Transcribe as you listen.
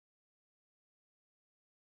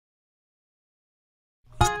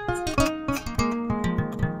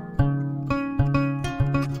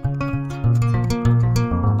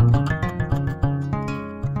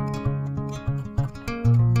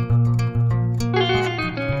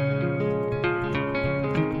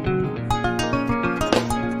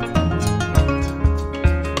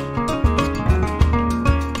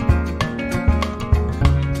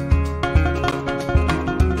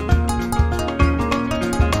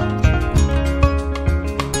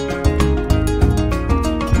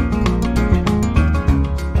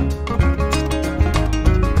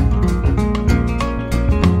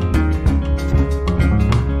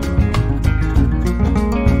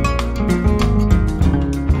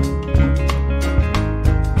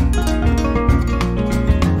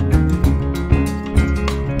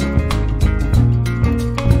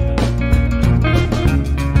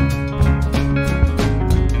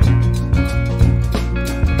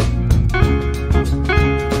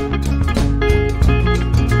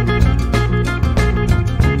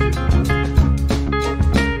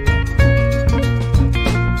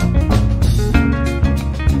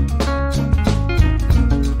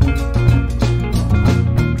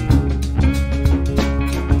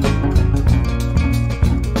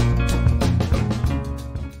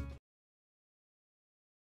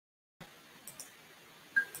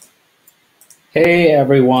Hey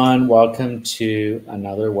everyone, welcome to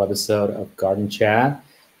another webisode of Garden Chat.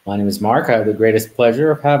 My name is Mark. I have the greatest pleasure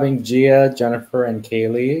of having Gia, Jennifer, and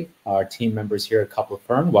Kaylee, our team members here at Couple of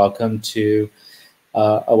Fern. Welcome to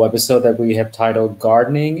a webisode that we have titled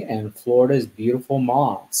Gardening and Florida's Beautiful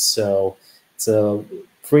Moths. So it's a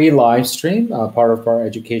free live stream, part of our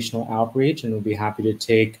educational outreach, and we'll be happy to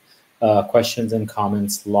take questions and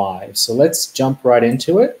comments live. So let's jump right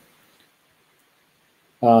into it.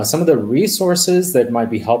 Some of the resources that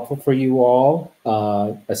might be helpful for you all,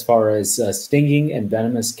 as far as stinging and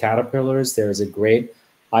venomous caterpillars, there's a great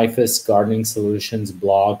IFAS Gardening Solutions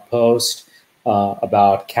blog post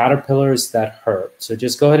about caterpillars that hurt. So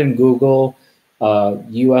just go ahead and Google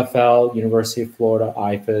UFL, University of Florida,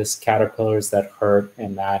 IFAS, caterpillars that hurt,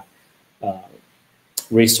 and that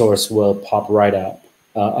resource will pop right up.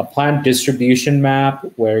 A plant distribution map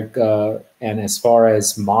and as far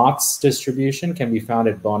as moths distribution can be found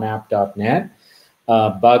at bonapp.net.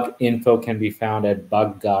 Bug info can be found at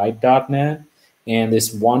bugguide.net. And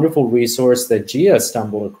this wonderful resource that Gia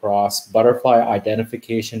stumbled across,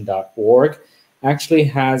 butterflyidentification.org, actually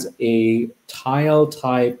has a tile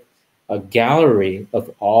type gallery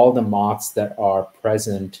of all the moths that are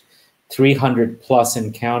present, 300 plus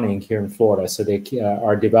and counting here in Florida. So they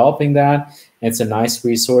are developing that. It's a nice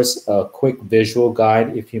resource, a quick visual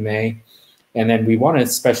guide, if you may. And then we want to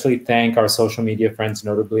especially thank our social media friends,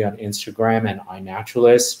 notably on Instagram and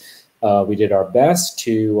iNaturalist. We did our best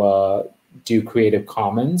to do Creative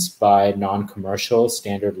Commons by non-commercial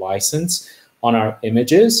standard license on our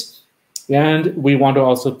images. And we want to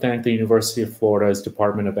also thank the University of Florida's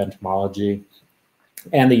Department of Entomology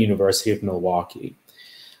and the University of Milwaukee.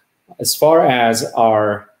 As far as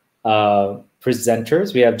our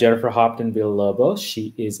presenters, we have Jennifer Hopton-Villalobos.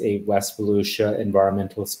 She is a West Volusia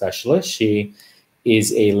environmental specialist. She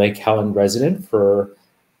is a Lake Helen resident for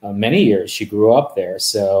many years. She grew up there,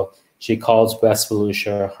 so she calls West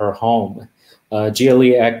Volusia her home. Gia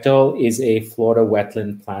Ekdahl is a Florida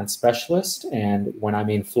wetland plant specialist, and when I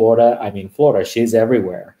mean Florida, I mean Florida. She's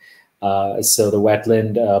everywhere. So the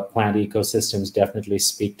wetland plant ecosystems definitely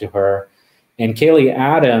speak to her. And Cali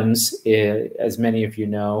Adams, as many of you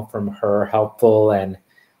know from her helpful and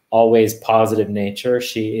always positive nature,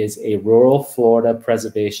 she is a rural Florida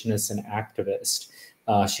preservationist and activist.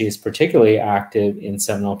 She is particularly active in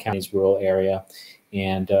Seminole County's rural area,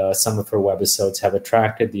 and some of her webisodes have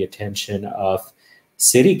attracted the attention of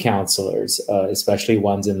city councilors, especially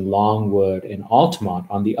ones in Longwood and Altamont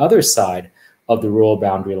on the other side of the rural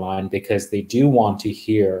boundary line, because they do want to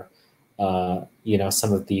hear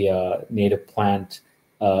some of the native plant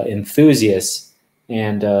enthusiasts,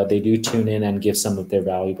 and they do tune in and give some of their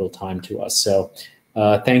valuable time to us. So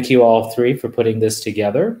thank you all three for putting this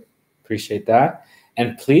together. Appreciate that.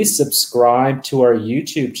 And please subscribe to our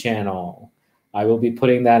YouTube channel. I will be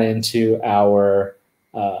putting that into our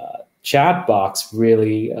chat box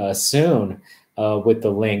really soon with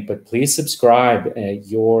the link, but please subscribe.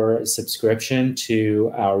 Your subscription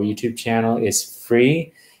to our YouTube channel is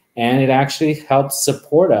free, and it actually helps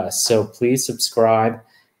support us. So please subscribe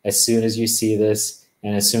as soon as you see this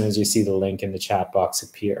and as soon as you see the link in the chat box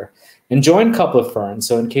appear. And join Couple of Fern.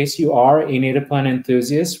 So in case you are a native plant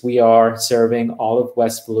enthusiast, we are serving all of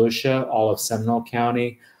West Volusia, all of Seminole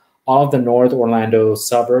County, all of the North Orlando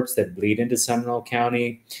suburbs that bleed into Seminole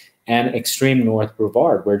County, and extreme North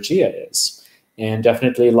Brevard, where Gia is. And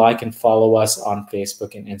definitely like and follow us on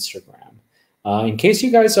Facebook and Instagram. In case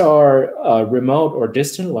you guys are remote or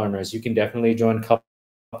distant learners, you can definitely join Couple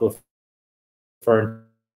of Fern.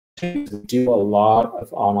 We do a lot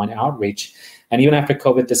of online outreach, and even after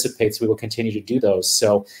COVID dissipates, we will continue to do those.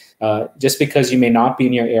 So just because you may not be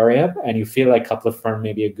in your area and you feel like Couple of Fern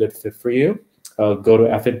may be a good fit for you, go to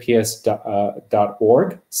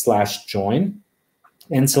fnps.org/join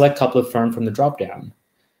and select Couple of Fern from the dropdown.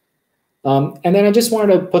 And then I just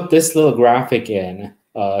wanted to put this little graphic in.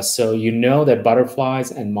 So you know that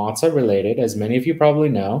butterflies and moths are related. As many of you probably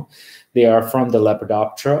know, they are from the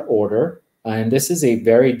Lepidoptera order. And this is a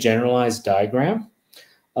very generalized diagram.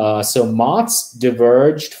 So moths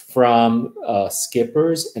diverged from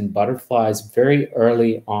skippers and butterflies very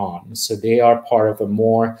early on. So they are part of a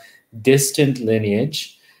more distant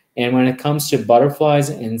lineage. And when it comes to butterflies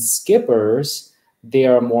and skippers, they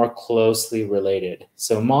are more closely related.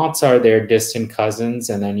 So moths are their distant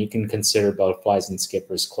cousins, and then you can consider butterflies and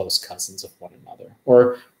skippers close cousins of one another,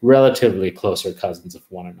 or relatively closer cousins of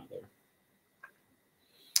one another.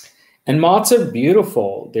 And moths are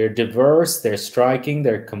beautiful. They're diverse, they're striking,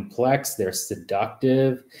 they're complex, they're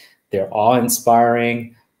seductive, they're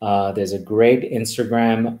awe-inspiring. There's a great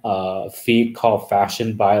Instagram feed called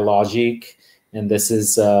Fashion Biologique, And this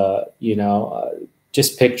is,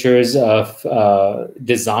 just pictures of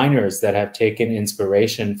designers that have taken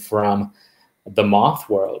inspiration from the moth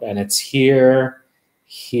world. And it's here,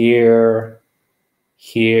 here,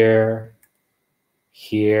 here,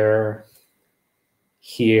 here,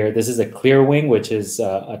 here. This is a clear wing, which is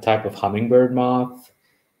a type of hummingbird moth.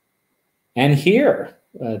 And here,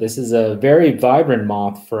 this is a very vibrant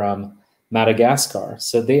moth from Madagascar.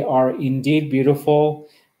 So they are indeed beautiful.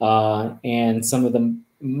 And some of the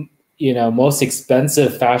most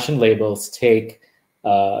expensive fashion labels take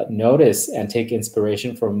notice and take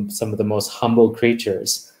inspiration from some of the most humble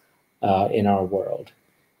creatures in our world.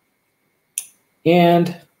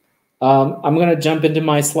 And I'm going to jump into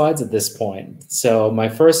my slides at this point. So my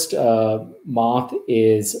first moth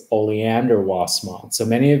is oleander wasp moth. So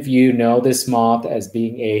many of you know this moth as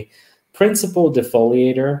being a principal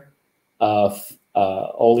defoliator of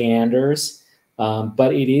oleanders,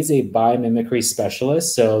 but it is a biomimicry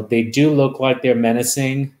specialist. So they do look like they're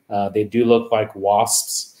menacing. They do look like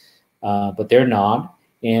wasps, but they're not.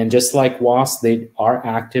 And just like wasps, they are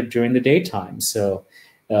active during the daytime. So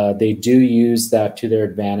they do use that to their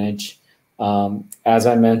advantage. As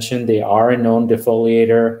I mentioned, they are a known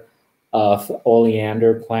defoliator of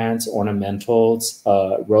oleander plants, ornamentals.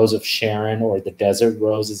 Rose of Sharon, or the desert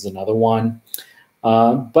rose, is another one.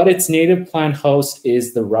 But its native plant host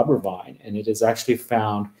is the rubber vine, and it is actually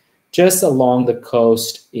found just along the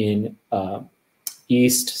coast in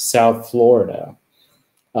South Florida.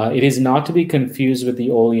 It is not to be confused with the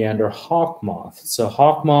oleander hawk moth. So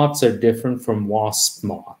hawk moths are different from wasp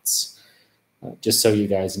moths, just so you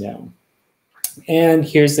guys know. And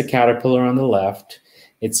here's the caterpillar on the left.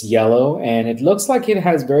 It's yellow, and it looks like it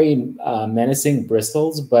has very menacing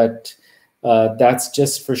bristles, but that's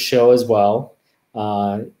just for show as well.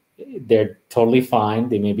 They're totally fine.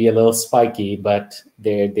 They may be a little spiky, but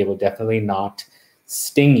they will definitely not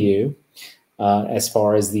sting you. As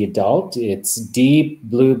far as the adult, it's deep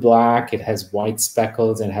blue-black. It has white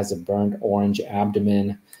speckles and has a burnt orange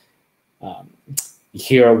abdomen.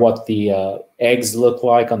 Here are what the eggs look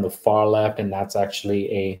like on the far left, and that's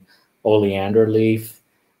actually a oleander leaf.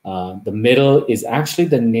 The middle is actually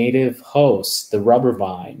the native host, the rubber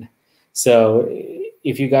vine. So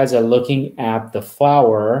if you guys are looking at the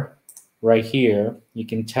flower right here, you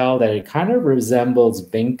can tell that it kind of resembles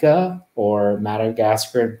vinca or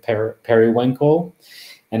Madagascar periwinkle.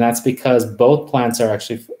 And that's because both plants are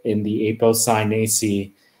actually in the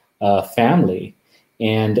Apocynaceae family.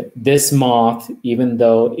 And this moth, even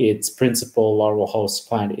though its principal larval host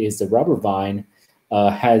plant is the rubber vine,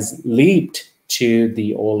 has leaped to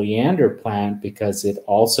the oleander plant because it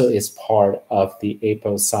also is part of the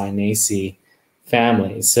Apocynaceae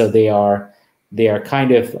family. So they are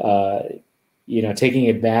kind of taking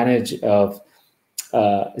advantage of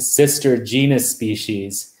sister genus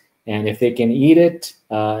species, and if they can eat it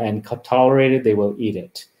and tolerate it, they will eat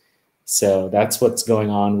it. So that's what's going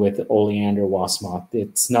on with oleander wasp moth.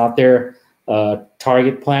 It's not their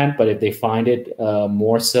target plant, but if they find it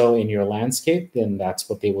more so in your landscape, then that's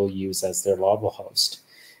what they will use as their larval host.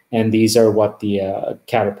 And these are what the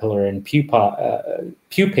caterpillar and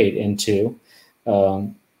pupate into.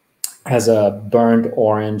 Has a burned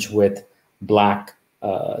orange with black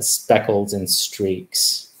speckles and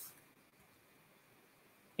streaks.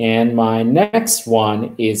 And my next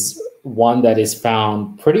one is one that is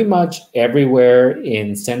found pretty much everywhere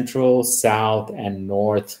in Central, South, and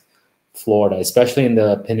North Florida, especially in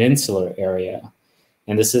the peninsular area.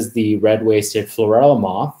 And this is the red-waisted florella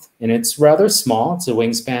moth. And it's rather small. It's a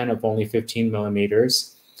wingspan of only 15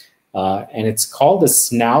 millimeters. And it's called the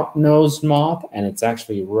snout-nosed moth, and it's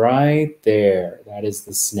actually right there. That is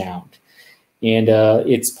the snout. And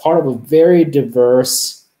it's part of a very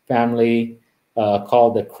diverse family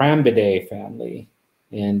called the Crambidae family.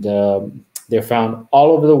 And they're found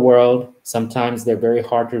all over the world. Sometimes they're very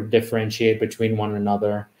hard to differentiate between one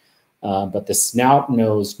another. But the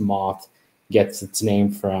snout-nosed moth gets its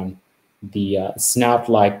name from the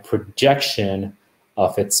snout-like projection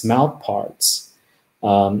of its mouth parts.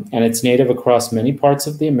 And it's native across many parts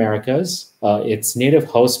of the Americas. Its native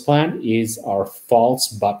host plant is our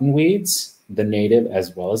false buttonweeds, the native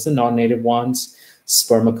as well as the non-native ones,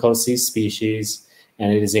 Spermacosis species,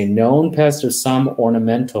 and it is a known pest of some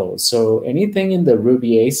ornamentals. So anything in the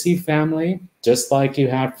Rubiaceae family, just like you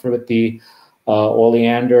had for the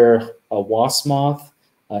oleander wasp moth,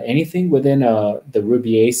 anything within the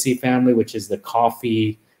Rubiaceae family, which is the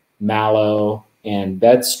coffee, mallow, and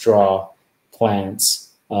bedstraw plants,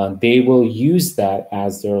 they will use that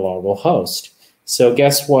as their larval host. So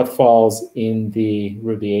guess what falls in the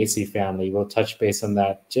Rubiaceae family? We'll touch base on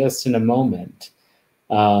that just in a moment.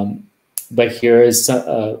 But here is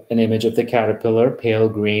an image of the caterpillar, pale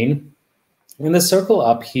green. And the circle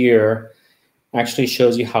up here actually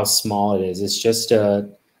shows you how small it is. It's just a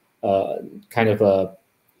kind of a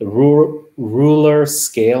ruler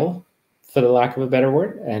scale, for the lack of a better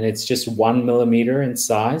word, and it's just 1 millimeter in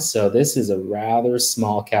size. So this is a rather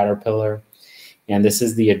small caterpillar, and this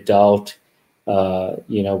is the adult,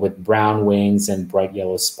 with brown wings and bright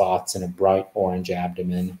yellow spots and a bright orange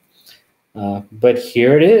abdomen. But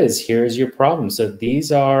here it is. Here's your problem. So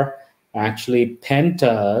these are actually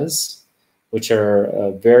pentas, which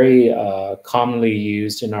are very commonly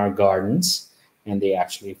used in our gardens, and they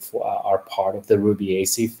actually are part of the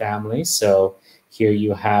Rubiaceae family. So here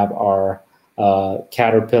you have our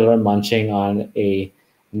caterpillar munching on a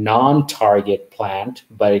non-target plant,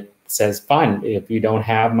 but it says, fine, if you don't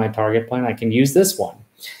have my target plant, I can use this one.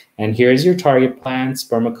 And here's your target plant,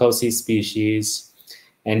 Spermacosis species.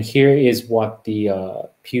 And here is what the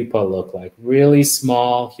pupa look like. Really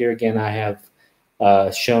small. Here again, I have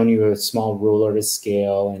shown you a small ruler to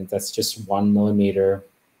scale, and that's just 1 millimeter.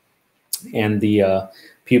 And the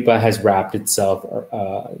pupa has wrapped itself,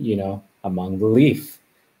 among the leaf.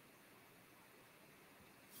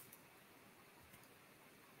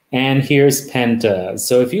 And here's penta.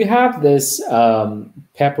 So if you have this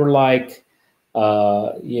pepper-like,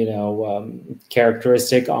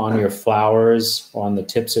 characteristic on your flowers, on the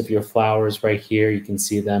tips of your flowers right here, you can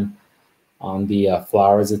see them on the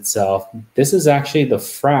flowers itself. This is actually the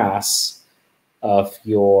frass of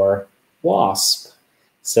your wasp.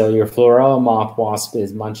 So your Florella moth wasp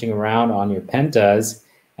is munching around on your pentas,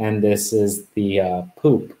 and this is the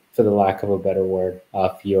poop, for the lack of a better word,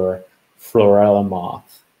 of your Florella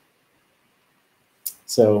moth.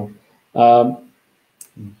 So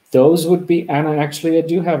those would be, and actually I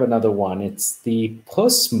do have another one. It's the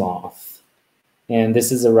puss moth, and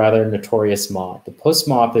this is a rather notorious moth. The puss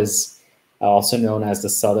moth is also known as the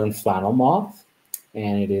southern flannel moth,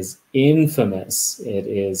 and it is infamous. It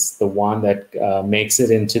is the one that makes it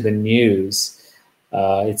into the news.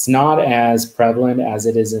 It's not as prevalent as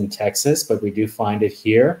it is in Texas, but we do find it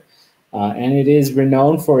here. And it is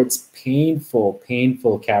renowned for its painful,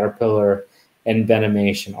 painful caterpillar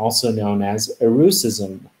envenomation, also known as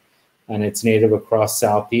erucism. And it's native across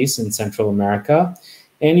Southeast and Central America.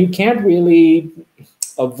 And you can't really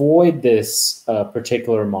avoid this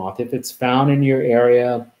particular moth. If it's found in your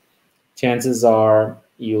area, chances are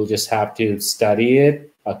you'll just have to study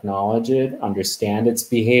it, acknowledge it, understand its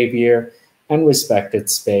behavior, and respect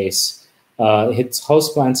its space. Its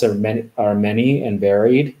host plants are many and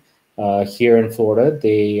varied. Here in Florida,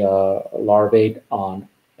 they larvate on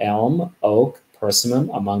elm, oak, persimmon,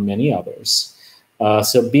 among many others.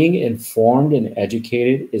 So being informed and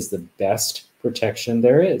educated is the best protection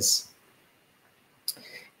there is.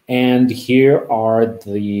 And here are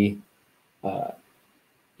the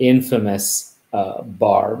infamous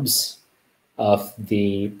barbs of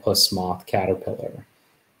the puss moth caterpillar.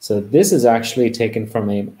 So this is actually taken from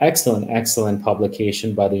an excellent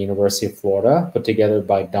publication by the University of Florida, put together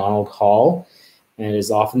by Donald Hall, and is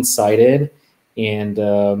often cited.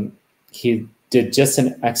 And he did just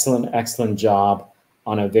an excellent job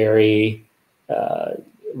on a very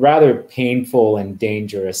rather painful and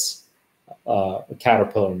dangerous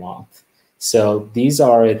caterpillar moth. So these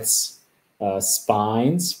are its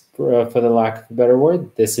spines, for the lack of a better word.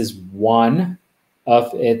 This is one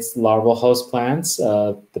of its larval host plants,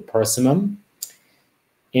 the persimmon.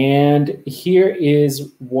 And here is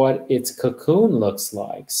what its cocoon looks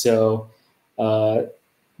like. So the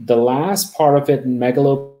last part of it,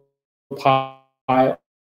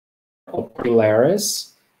 Megalopylaris,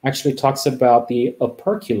 actually talks about the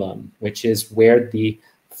operculum, which is where the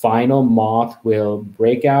final moth will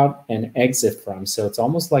break out and exit from. So it's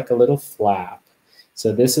almost like a little flap.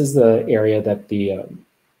 So this is the area that the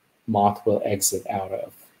moth will exit out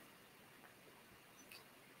of.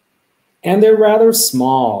 And they're rather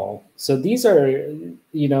small. So these are,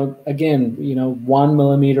 again, 1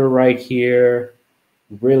 millimeter right here,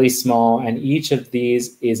 really small. And each of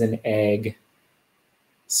these is an egg.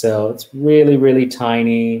 So it's really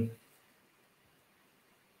tiny.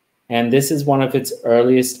 And this is one of its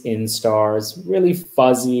earliest instars, really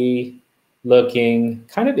fuzzy looking,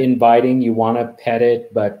 kind of inviting. You want to pet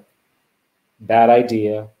it, but bad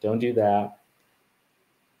idea. Don't do that.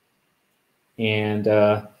 And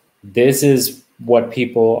this is what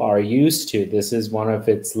people are used to. This is one of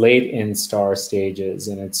its late instar stages,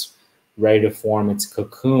 and it's ready to form its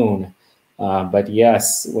cocoon. But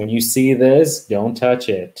yes, when you see this, don't touch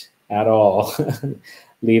it at all.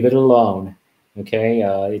 Leave it alone. Okay,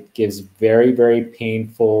 it gives very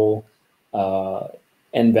painful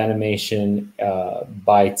envenomation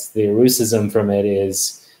bites. The erucism from it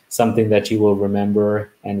is something that you will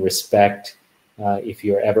remember and respect if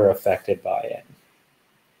you're ever affected by it.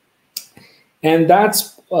 And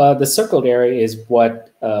that's the circled area is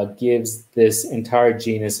what gives this entire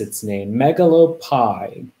genus its name,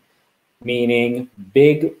 Megalopie, meaning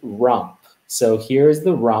big rump. So here's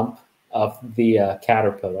the rump of the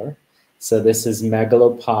caterpillar. So this is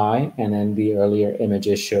Megalopie, and then the earlier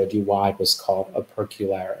images showed you why it was called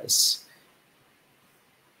Opercularis.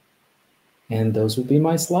 And those would be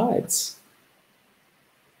my slides.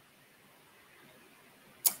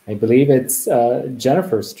 I believe it's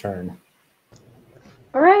Jennifer's turn.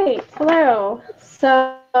 All right, hello.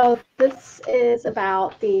 So this is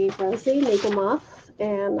about the rosy maple moth,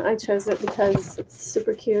 and I chose it because it's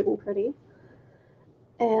super cute and pretty.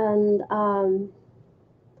 And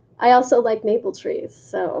I also like maple trees,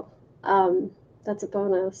 so that's a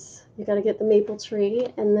bonus. You got to get the maple tree,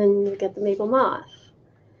 and then you get the maple moth.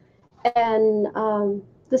 And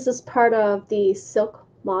this is part of the silk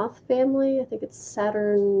moth family. I think it's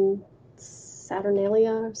Saturnalia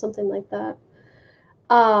or something like that.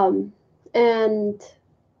 And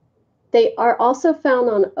they are also found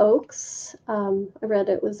on oaks. I read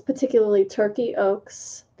it was particularly Turkey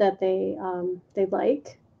oaks that they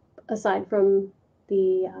like, aside from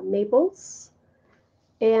the maples.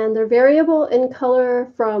 And they're variable in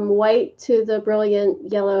color from white to the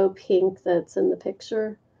brilliant yellow pink that's in the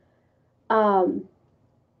picture.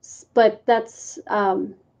 But that's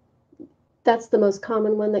the most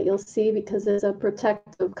common one that you'll see because it's a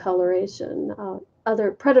protective coloration.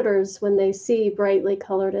 Other predators, when they see brightly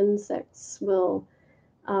colored insects, will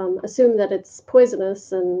assume that it's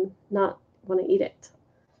poisonous and not want to eat it.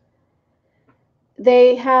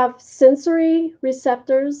 They have sensory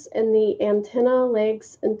receptors in the antenna,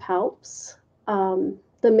 legs, and palps. The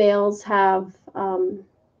males have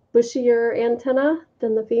bushier antenna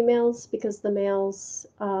than the females because the males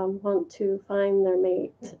want to find their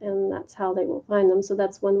mate, and that's how they will find them. So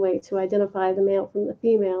that's one way to identify the male from the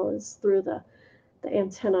female is through the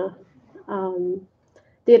antenna.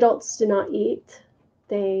 The adults do not eat.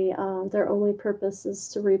 Their only purpose is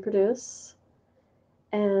to reproduce,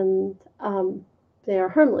 and they are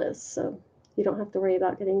harmless, so you don't have to worry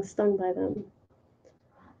about getting stung by them.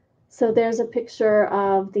 So there's a picture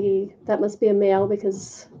of that must be a male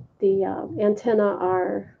because the antennae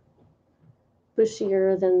are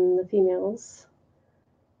bushier than the females.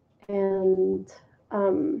 And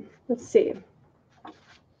let's see.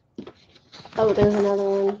 Oh, there's another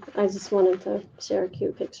one. I just wanted to share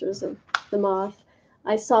cute pictures of the moth.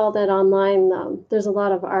 I saw that online. There's a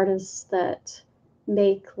lot of artists that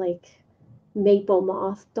make like maple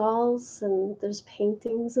moth dolls, and there's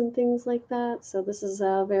paintings and things like that. So this is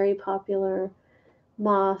a very popular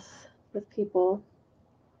moth with people.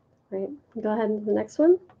 Right. Go ahead and the next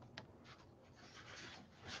one.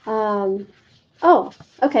 Oh,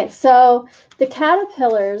 okay. So the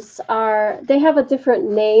caterpillars they have a different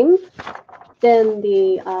name than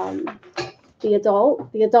the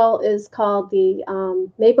adult. The adult is called the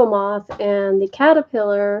maple moth, and the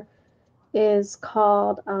caterpillar is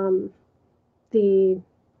called green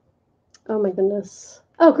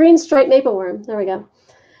striped mapleworm. There we go.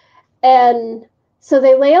 And so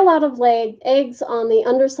they lay a lot of eggs on the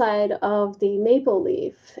underside of the maple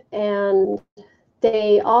leaf, and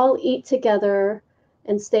they all eat together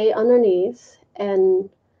and stay underneath. And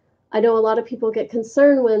I know a lot of people get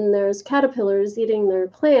concerned when there's caterpillars eating their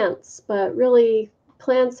plants, but really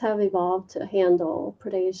plants have evolved to handle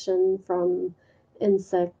predation from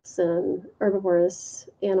insects and herbivorous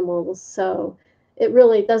animals. So it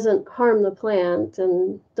really doesn't harm the plant,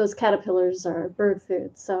 and those caterpillars are bird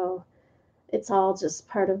food. So it's all just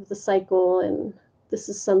part of the cycle, and this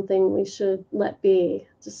is something we should let be.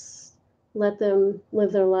 Just let them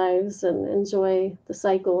live their lives and enjoy the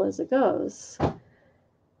cycle as it goes.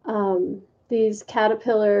 These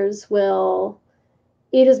caterpillars will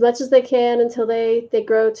eat as much as they can until they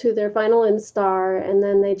grow to their final instar, and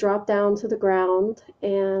then they drop down to the ground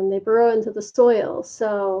and they burrow into the soil.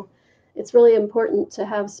 So it's really important to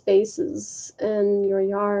have spaces in your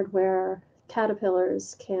yard where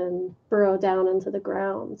caterpillars can burrow down into the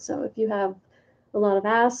ground. So if you have a lot of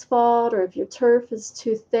asphalt or if your turf is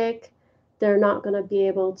too thick, they're not going to be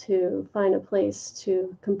able to find a place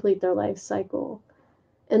to complete their life cycle.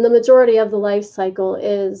 And the majority of the life cycle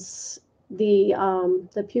is the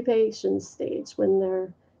pupation stage, when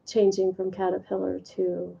they're changing from caterpillar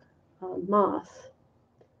to moth.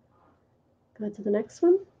 Go to the next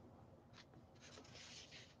one.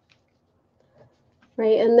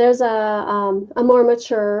 Right, and there's a more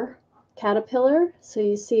mature caterpillar. So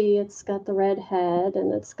you see it's got the red head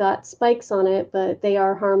and it's got spikes on it, but they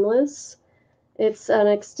are harmless. It's an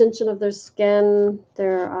extension of their skin.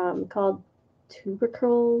 They're called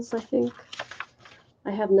tubercles, I think.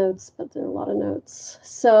 I have notes, but there are a lot of notes.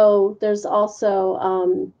 So there's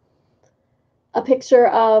also a picture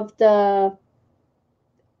of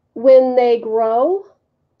when they grow,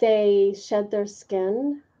 they shed their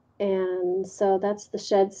skin. And so that's the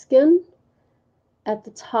shed skin at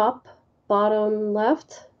the top, bottom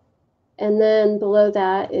left. And then below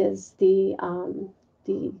that is the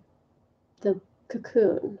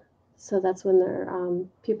cocoon. So that's when they're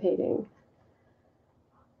pupating.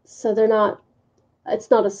 So they're not,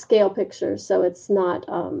 it's not a scale picture, so it's not,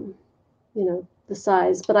 you know, the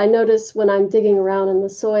size. But I notice when I'm digging around in the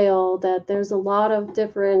soil that there's a lot of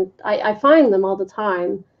different, I find them all the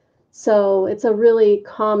time. So it's a really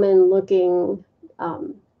common looking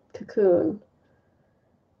cocoon.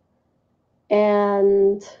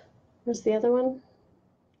 And where's the other one?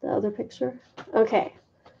 The other picture? Okay.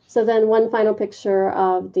 So then one final picture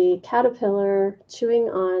of the caterpillar chewing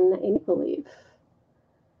on a maple leaf.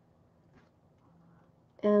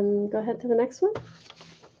 And go ahead to the next one.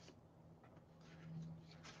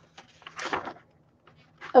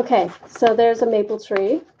 Okay, so there's a maple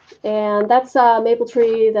tree, and that's a maple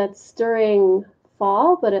tree that's during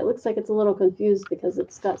fall, but it looks like it's a little confused because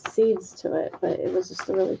it's got seeds to it, but it was just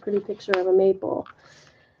a really pretty picture of a maple.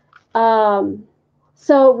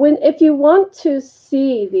 So if you want to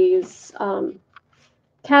see these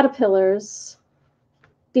caterpillars,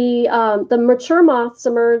 the mature moths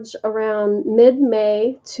emerge around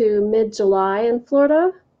mid-May to mid-July in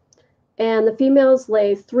Florida, and the females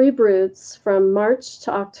lay 3 broods from March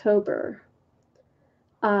to October.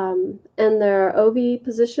 And their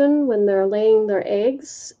oviposition, when they're laying their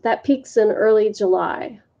eggs, that peaks in early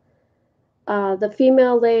July. The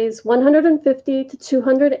female lays 150 to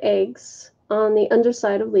 200 eggs on the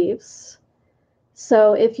underside of leaves.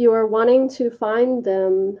 So if you are wanting to find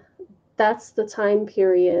them, that's the time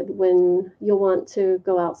period when you'll want to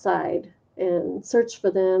go outside and search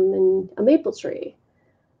for them in a maple tree.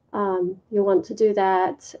 You'll want to do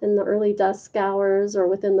that in the early dusk hours or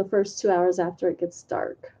within the first 2 hours after it gets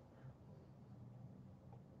dark.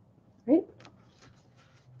 Right?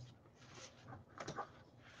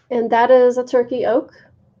 And that is a turkey oak.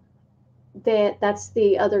 That's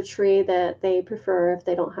the other tree that they prefer if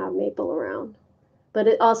they don't have maple around. But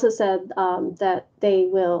it also said that they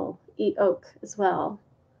will eat oak as well.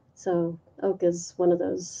 So oak is one of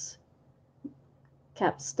those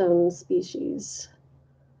capstone species.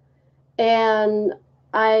 And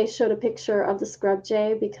I showed a picture of the scrub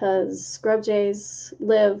jay because scrub jays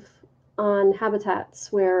live on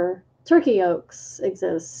habitats where turkey oaks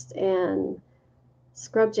exist, and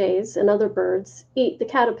scrub jays and other birds eat the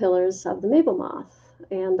caterpillars of the maple moth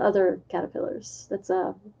and other caterpillars. That's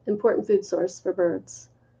an important food source for birds.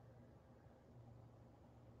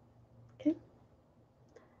 Okay.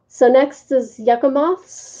 So next is yucca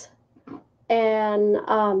moths, and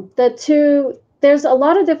there's a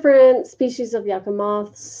lot of different species of yucca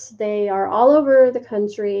moths. They are all over the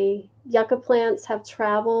country. Yucca plants have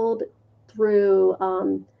traveled through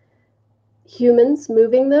humans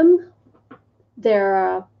moving them.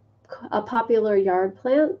 They're a popular yard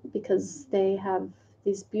plant because they have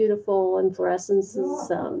these beautiful inflorescences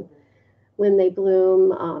when they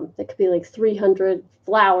bloom. There could be like 300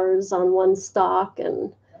 flowers on one stalk,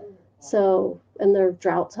 and they're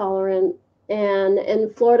drought tolerant. And in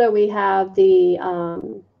Florida, we have the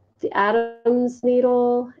Adams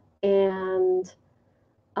needle, and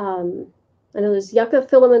I know there's Yucca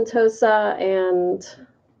filamentosa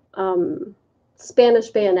and Spanish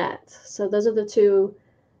bayonet. So those are the 2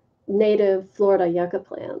 native Florida yucca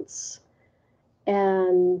plants.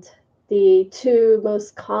 And the 2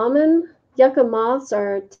 most common yucca moths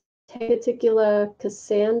are Tegaticula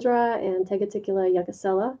cassandra and Tegaticula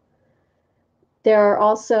yuccacella. There are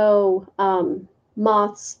also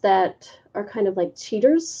moths that are kind of like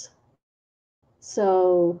cheaters.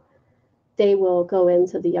 So they will go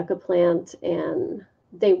into the yucca plant and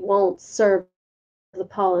they won't serve the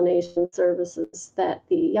pollination services that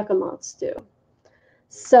the yucca moths do.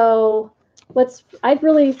 So I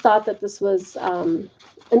really thought that this was an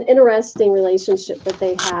interesting relationship that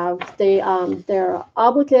they have. They're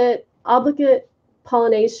obligate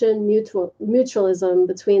pollination mutualism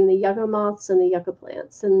between the yucca moths and the yucca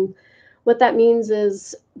plants. And what that means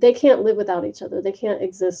is they can't live without each other. They can't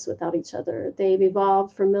exist without each other. They've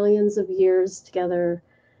evolved for millions of years together.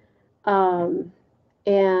 And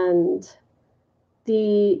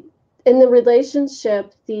in the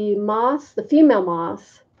relationship, the female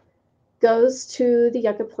moth goes to the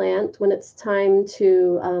yucca plant when it's time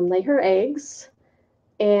to lay her eggs,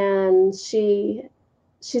 and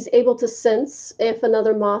she's able to sense if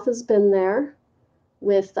another moth has been there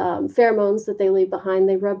with pheromones that they leave behind.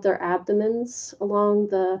 They rub their abdomens along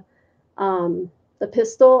the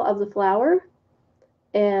pistil of the flower,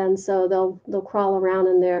 and so they'll crawl around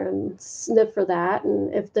in there and sniff for that.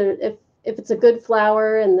 And if it's a good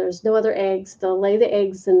flower and there's no other eggs, they'll lay the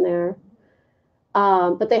eggs in there.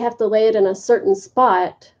 But they have to lay it in a certain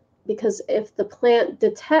spot, because if the plant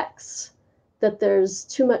detects that there's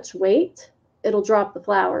too much weight, it'll drop the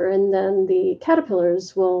flower, and then the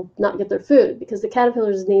caterpillars will not get their food, because the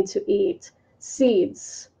caterpillars need to eat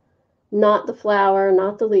seeds, not the flower,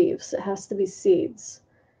 not the leaves. It has to be seeds.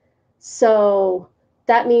 So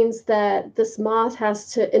that means that this moth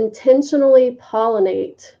has to intentionally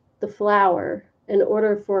pollinate the flower in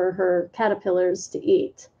order for her caterpillars to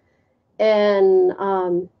eat. And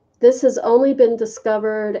this has only been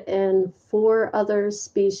discovered in 4 other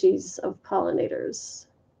species of pollinators.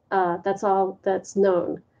 That's all that's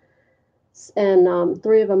known. And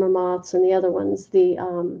 3 of them are moths, and the other one's the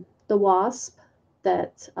wasp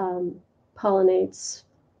that pollinates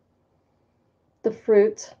the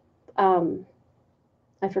fruit.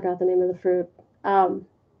 I forgot the name of the fruit.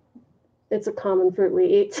 It's a common fruit we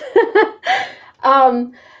eat.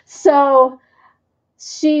 So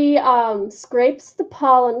she scrapes the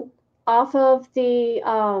pollen off of the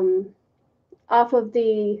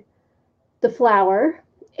flower,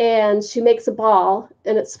 and she makes a ball,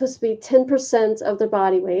 and it's supposed to be 10% of their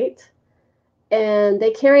body weight. And they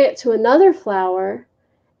carry it to another flower,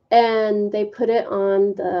 and they put it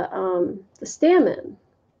on the stamen.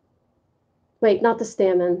 Wait, not the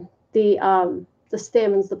stamen. The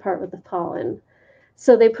stamen's the part with the pollen.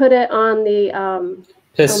 So they put it on the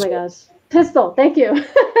Pistil. Oh my gosh, pistil. Thank you.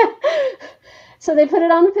 So they put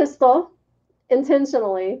it on the pistil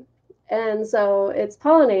intentionally, and so it's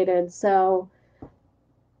pollinated. So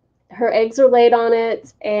her eggs are laid on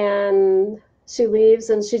it, and she leaves,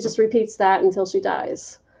 and she just repeats that until she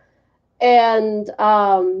dies. And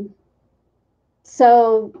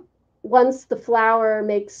so once the flower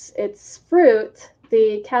makes its fruit,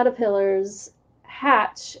 the caterpillars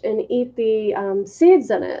hatch and eat the seeds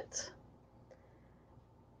in it.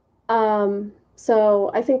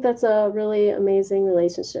 So I think that's a really amazing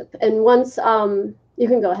relationship. And once, you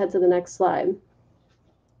can go ahead to the next slide.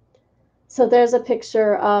 So there's a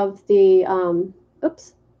picture of the,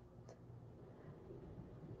 oops.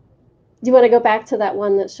 Do you want to go back to that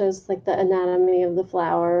one that shows like the anatomy of the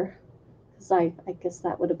flower? Because I guess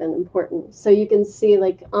that would have been important. So you can see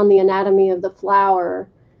like on the anatomy of the flower,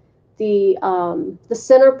 the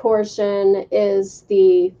center portion is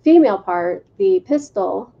the female part, the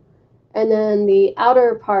pistil. And then the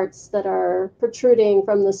outer parts that are protruding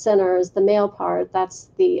from the center is the male part. That's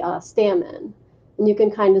the stamen. And you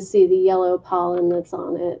can kind of see the yellow pollen that's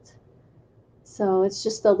on it. So it's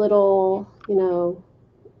just a little,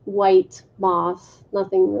 white moth.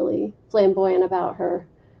 Nothing really flamboyant about her.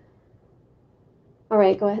 All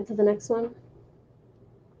right, go ahead to the next one.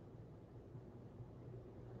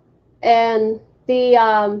 And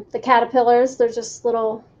the caterpillars, they're just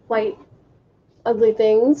little white ugly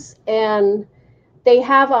things, and they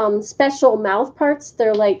have special mouth parts.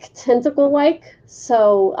 They're like tentacle-like,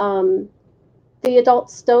 so the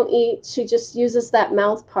adults don't eat. She just uses that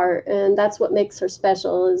mouth part, and that's what makes her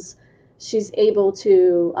special, is she's able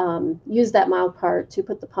to use that mouth part to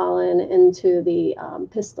put the pollen into the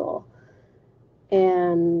pistil.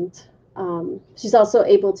 And she's also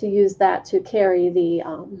able to use that to carry the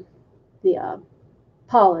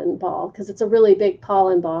pollen ball, because it's a really big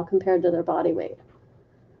pollen ball compared to their body weight.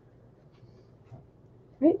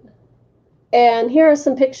 Right. And here are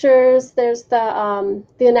some pictures. There's the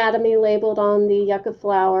anatomy labeled on the yucca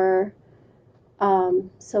flower.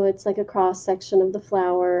 So it's like a cross section of the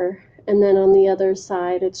flower. And then on the other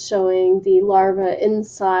side, it's showing the larva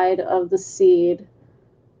inside of the seed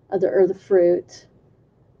or the fruit.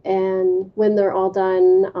 And when they're all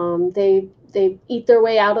done, they eat their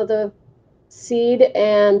way out of the seed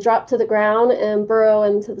and drop to the ground and burrow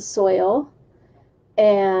into the soil.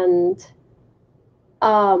 And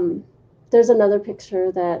there's another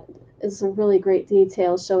picture that is a really great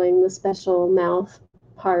detail showing the special mouth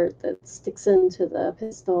part that sticks into the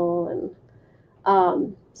pistil.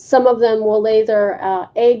 And some of them will lay their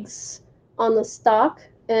eggs on the stalk,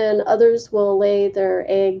 and others will lay their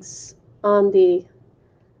eggs on the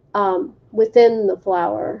within the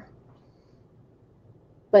flower.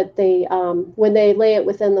 But they when they lay it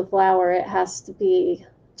within the flower, it has to be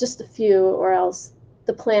just a few, or else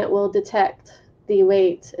the plant will detect the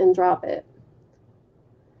weight and drop it.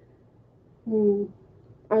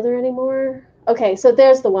 Are there any more? Okay, so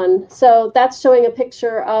there's the one. So that's showing a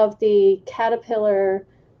picture of the caterpillar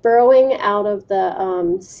burrowing out of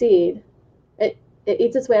the seed. It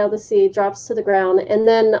eats its way out of the seed, drops to the ground, and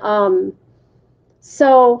then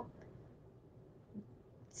so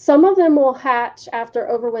some of them will hatch after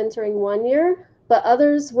overwintering 1 year, but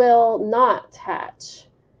others will not hatch.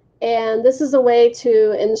 And this is a way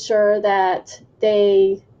to ensure that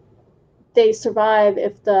they survive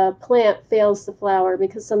if the plant fails to flower,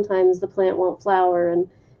 because sometimes the plant won't flower, and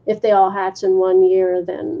if they all hatch in 1 year,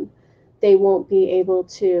 then they won't be able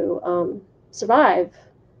to survive.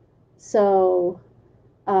 So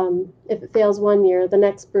if it fails 1 year, the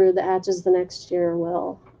next brood that hatches the next year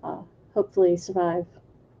will hopefully survive.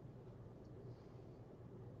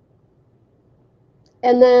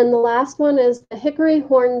 And then the last one is the hickory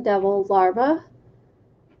horned devil larva,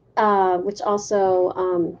 which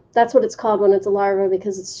also, that's what it's called when it's a larva,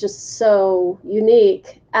 because it's just so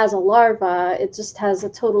unique. As a larva, it just has a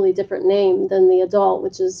totally different name than the adult,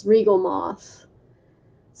 which is regal moth.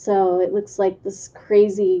 So it looks like this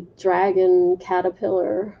crazy dragon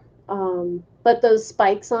caterpillar. But those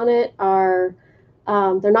spikes on it are,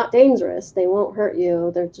 they're not dangerous. They won't hurt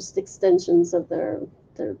you. They're just extensions of their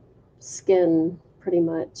skin, pretty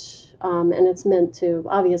much. And it's meant to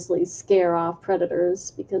obviously scare off predators,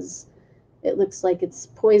 because it looks like it's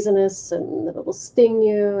poisonous and that it will sting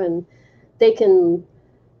you, and they can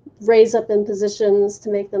raise up in positions to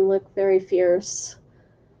make them look very fierce.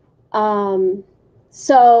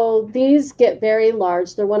 So these get very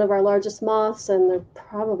large. They're one of our largest moths, and they're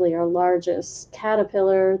probably our largest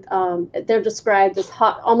caterpillar. They're described as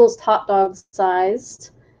almost hot dog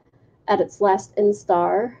sized at its last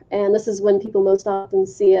instar, and this is when people most often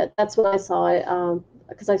see it. That's when I saw it,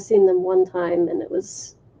 because I've seen them one time, and it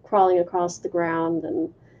was crawling across the ground,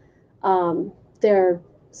 and they're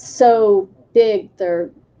so big. Their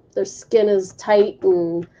skin is tight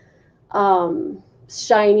and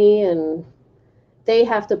shiny, and they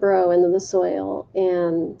have to burrow into the soil.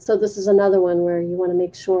 And so this is another one where you want to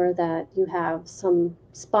make sure that you have some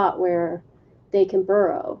spot where they can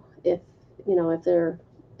burrow.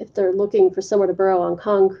 If they're looking for somewhere to burrow on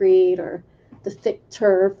concrete or the thick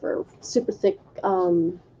turf or super thick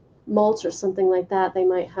mulch or something like that, they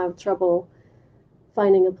might have trouble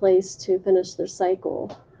finding a place to finish their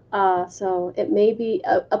cycle. So it may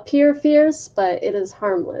appear fierce, but it is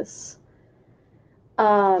harmless.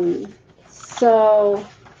 So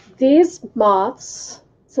these moths,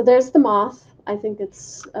 so there's the moth. I think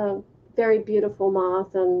it's a very beautiful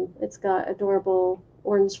moth, and it's got adorable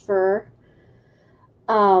orange fur.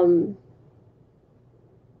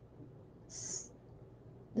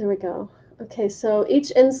 There we go. Okay, so each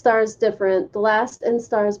instar is different. The last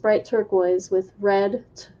instar is bright turquoise with red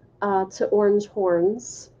to orange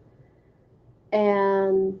horns.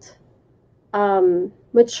 And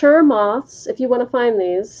mature moths, if you want to find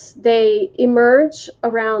these, they emerge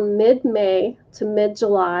around mid-May to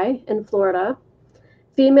mid-July in Florida.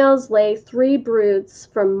 Females lay 3 broods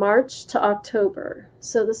from March to October.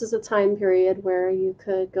 So this is a time period where you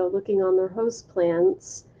could go looking on their host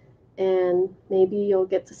plants, and maybe you'll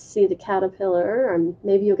get to see the caterpillar, and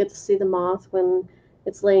maybe you'll get to see the moth when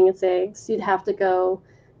it's laying its eggs. You'd have to go,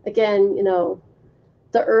 again,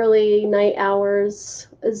 the early night hours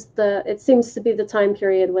it seems to be the time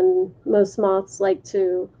period when most moths like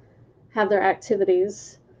to have their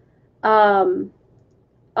activities.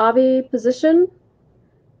 Oviposition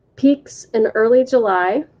peaks in early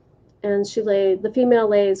July, and the female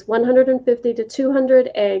lays 150 to 200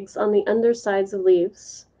 eggs on the undersides of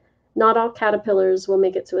leaves. Not all caterpillars will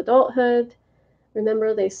make it to adulthood.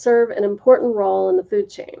 Remember, they serve an important role in the food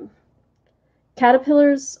chain.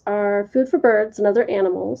 Caterpillars are food for birds and other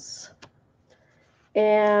animals.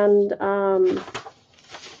 And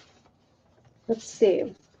let's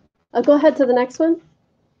see. I'll go ahead to the next one.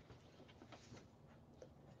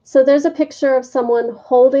 So there's a picture of someone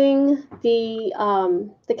holding the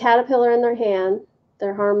caterpillar in their hand.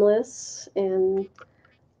 They're harmless. And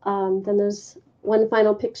then there's one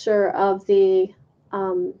final picture of the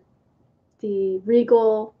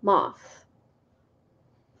regal moth.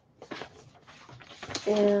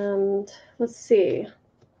 And let's see.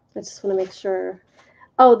 I just want to make sure.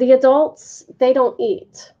 Oh, the adults, they don't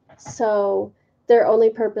eat. So their only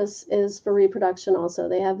purpose is for reproduction also.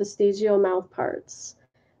 They have vestigial mouth parts.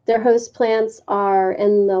 Their host plants are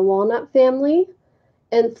in the walnut family.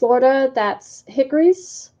 In Florida, that's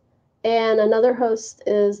hickories. And another host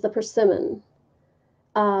is the persimmon.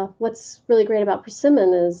 What's really great about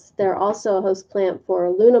persimmon is they're also a host plant for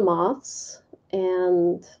Luna moths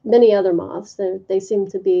and many other moths. They seem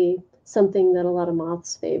to be something that a lot of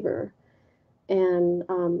moths favor.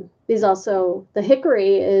 And these also, the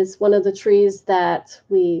hickory is one of the trees that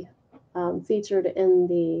we featured in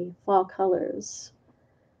the fall colors.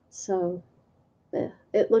 So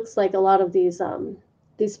it looks like a lot of these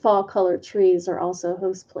fall color trees are also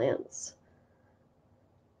host plants.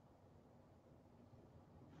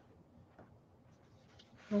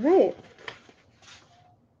 All right.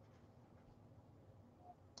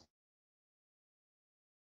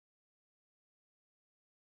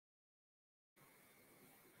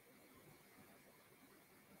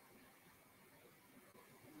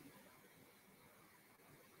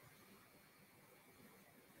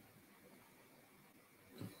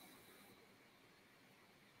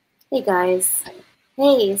 Hey guys.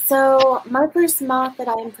 Hey, so my first moth that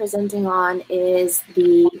I'm presenting on is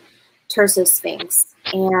the Turso Sphinx,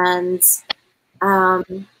 and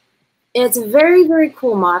it's a very, very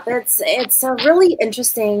cool moth. It's a really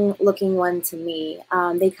interesting looking one to me.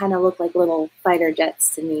 They kind of look like little fighter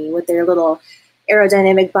jets to me with their little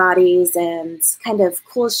aerodynamic bodies and kind of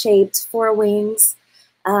cool shaped forewings.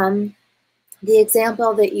 The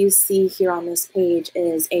example that you see here on this page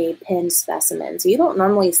is a pinned specimen. So you don't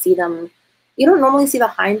normally see them, you don't normally see the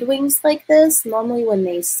hind wings like this. Normally when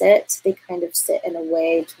they sit, they kind of sit in a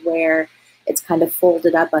way to where it's kind of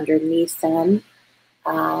folded up underneath them.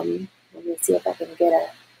 Let me see if I can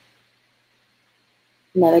get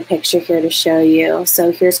another picture here to show you.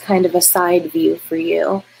 So here's kind of a side view for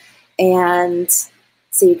you. And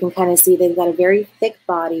so you can kind of see they've got a very thick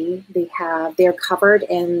body. They're covered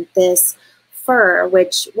in this fur,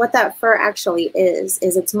 which what that fur actually is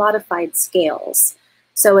it's modified scales.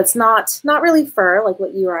 So it's not really fur like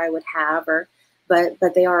what you or I would have,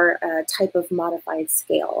 but they are a type of modified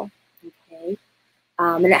scale. Okay,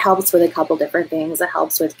 and it helps with a couple different things. It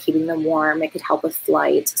helps with keeping them warm. It could help with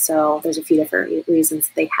flight. So there's a few different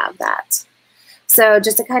reasons they have that. So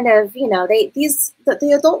just to kind of, you know,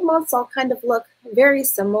 the adult moths all kind of look very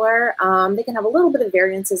similar. They can have a little bit of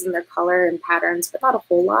variances in their color and patterns, but not a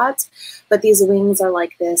whole lot. But these wings are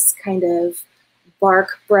like this kind of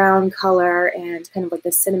bark brown color and kind of like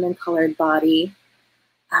the cinnamon colored body.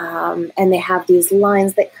 And they have these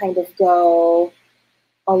lines that kind of go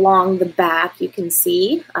along the back, you can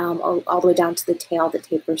see, all the way down to the tail that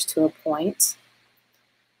tapers to a point.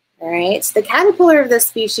 All right, so the caterpillar of this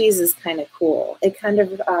species is kind of cool. It kind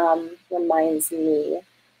of reminds me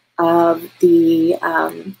of the,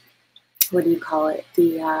 what do you call it?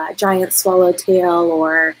 The giant swallowtail,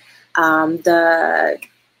 or the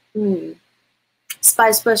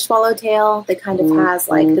spicebush swallowtail that kind of has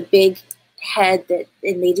like the big head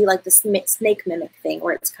and they do like the snake mimic thing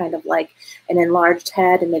where it's kind of like an enlarged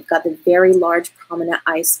head and they've got the very large prominent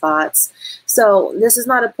eye spots. So this is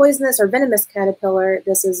not a poisonous or venomous caterpillar.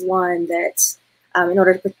 This is one that in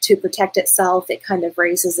order to protect itself, it kind of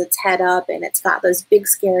raises its head up and it's got those big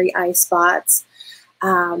scary eye spots,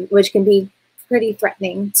 which can be pretty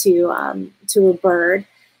threatening to a bird.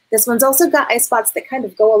 This one's also got eye spots that kind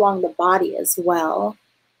of go along the body as well.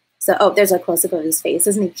 So, oh, there's a close-up of his face.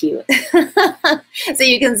 Isn't he cute? So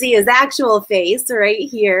you can see his actual face right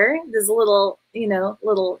here. This little, you know,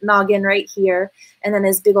 little noggin right here. And then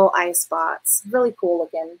his big old eye spots. Really cool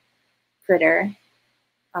looking critter.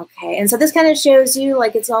 Okay, and so this kind of shows you,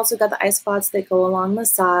 like, it's also got the eye spots that go along the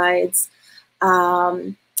sides.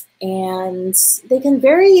 And they can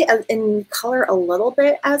vary in color a little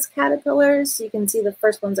bit as caterpillars. So you can see the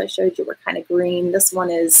first ones I showed you were kind of green. This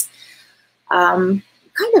one is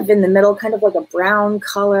kind of in the middle, kind of like a brown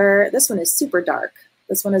color. This one is super dark.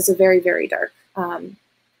 This one is a very, very dark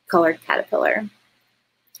colored caterpillar.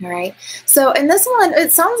 All right, so in this one,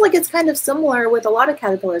 it sounds like it's kind of similar with a lot of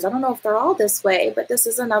caterpillars. I don't know if they're all this way, but this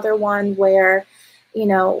is another one where, you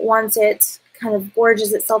know, once it kind of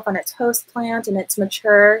gorges itself on its host plant and it's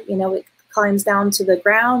mature, you know, it climbs down to the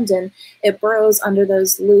ground and it burrows under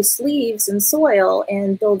those loose leaves and soil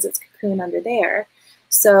and builds its cocoon under there.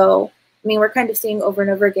 So, I mean, we're kind of seeing over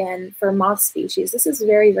and over again for moth species, this is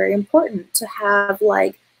very, very important to have,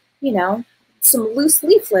 like, you know, some loose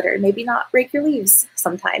leaf litter, maybe not break your leaves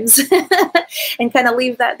sometimes, and kind of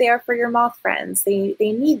leave that there for your moth friends. They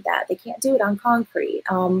need that. They can't do it on concrete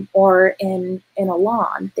or in a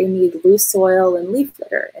lawn. They need loose soil and leaf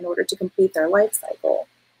litter in order to complete their life cycle.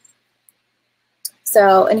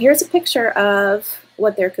 So, and here's a picture of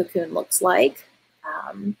what their cocoon looks like.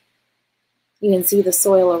 You can see the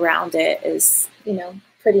soil around it is, you know,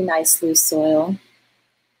 pretty nice loose soil.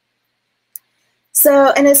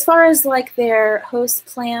 So, and as far as like their host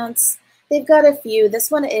plants, they've got a few.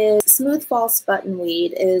 This one is smooth false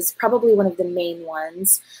buttonweed, is probably one of the main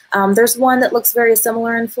ones. There's one that looks very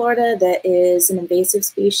similar in Florida that is an invasive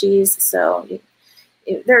species. So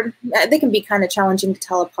they can be kind of challenging to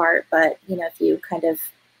tell apart, but you know, if you kind of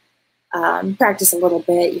practice a little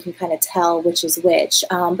bit, you can kind of tell which is which.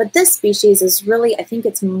 But this species is really, I think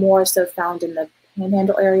it's more so found in the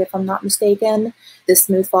Panhandle area, if I'm not mistaken, this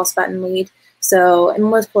smooth false buttonweed. So in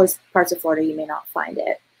most parts of Florida, you may not find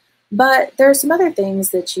it. But there are some other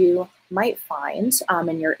things that you might find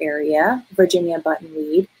in your area. Virginia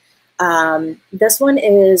buttonweed. This one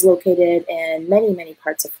is located in many, many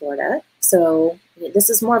parts of Florida. So this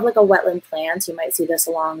is more of like a wetland plant. You might see this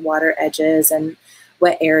along water edges and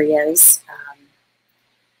wet areas.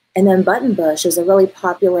 And then buttonbush is a really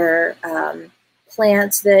popular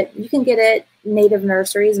plant that you can get at native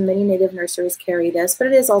nurseries. Many native nurseries carry this, but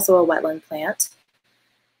it is also a wetland plant.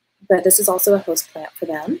 But this is also a host plant for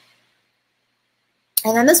them.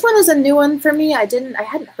 And then this one is a new one for me. I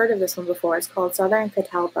hadn't heard of this one before. It's called Southern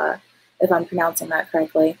Catalpa, if I'm pronouncing that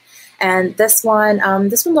correctly. And this one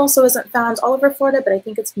also isn't found all over Florida, but I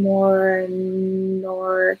think it's more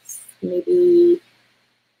north, maybe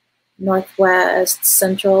northwest,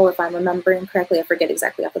 central, if I'm remembering correctly. I forget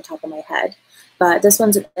exactly off the top of my head. But this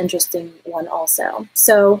one's an interesting one also.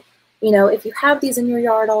 So, you know, if you have these in your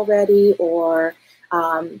yard already, or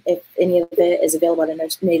if any of it is available at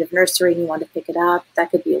a native nursery and you want to pick it up, that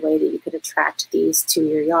could be a way that you could attract these to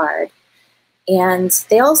your yard. And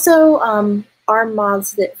they also are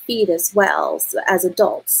moths that feed as well as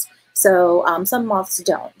adults. So some moths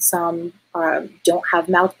don't. Some don't have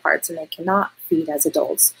mouth parts and they cannot feed as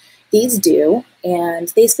adults. These do, and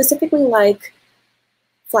they specifically like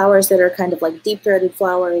flowers that are kind of like deep-throated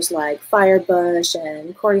flowers like firebush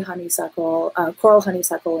and coral honeysuckle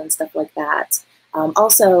and stuff like that.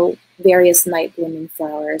 Also, various night blooming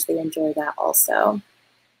flowers, they enjoy that also.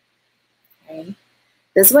 Okay.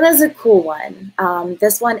 This one is a cool one.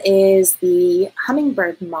 This one is the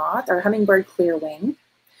hummingbird moth, or hummingbird clearwing.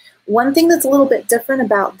 One thing that's a little bit different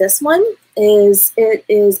about this one is it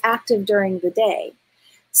is active during the day.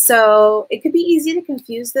 So it could be easy to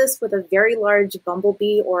confuse this with a very large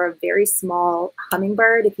bumblebee or a very small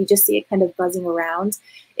hummingbird. If you just see it kind of buzzing around,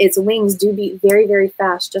 its wings do beat very, very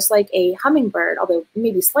fast, just like a hummingbird, although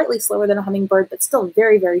maybe slightly slower than a hummingbird, but still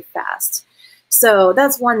very, very fast. So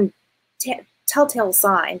that's one telltale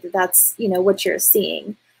sign that that's, you know, what you're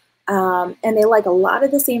seeing. And they like a lot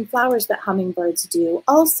of the same flowers that hummingbirds do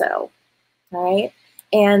also, right?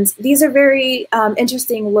 And these are very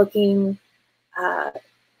interesting looking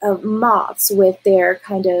moths with their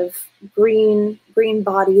kind of green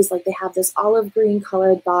bodies. Like they have this olive green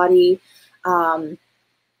colored body, and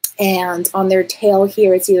on their tail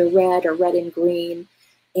here it's either red or red and green,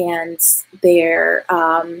 and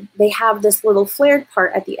they have this little flared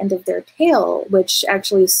part at the end of their tail, which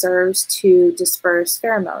actually serves to disperse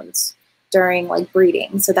pheromones during like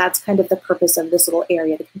breeding. So that's kind of the purpose of this little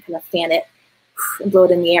area. They can kind of fan it and blow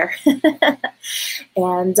it in the air.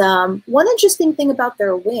 And one interesting thing about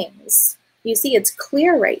their wings, you see it's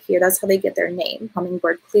clear right here. That's how they get their name,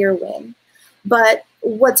 hummingbird clearwing. But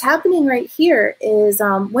what's happening right here is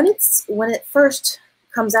when it first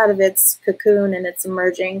comes out of its cocoon and it's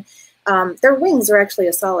emerging, their wings are actually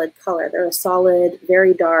a solid color. They're a solid,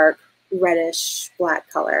 very dark, reddish black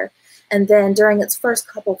color. And then during its first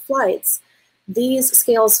couple flights, these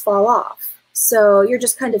scales fall off. So you're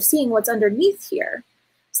just kind of seeing what's underneath here.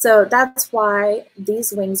 So that's why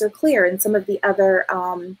these wings are clear, and some of the other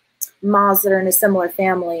moths that are in a similar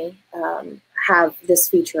family have this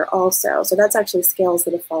feature also. So that's actually scales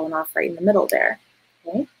that have fallen off right in the middle there.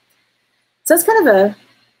 Okay, so it's kind of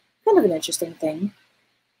an interesting thing.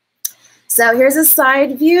 So here's a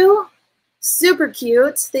side view, super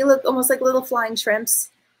cute. They look almost like little flying shrimps.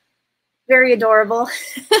 Very adorable.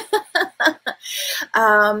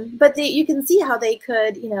 But you can see how they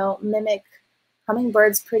could, you know, mimic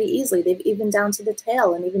hummingbirds pretty easily. They've even down to the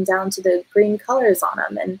tail and even down to the green colors on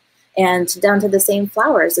them and down to the same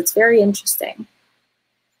flowers. It's very interesting.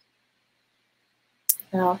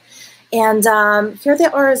 And here they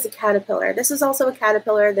are as the caterpillar. This is also a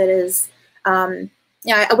caterpillar that is,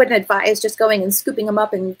 yeah, I wouldn't advise just going and scooping them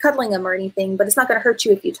up and cuddling them or anything, but it's not going to hurt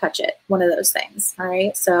you if you touch it, one of those things, all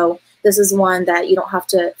right? So this is one that you don't have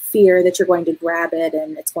to fear that you're going to grab it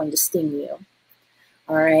and it's going to sting you,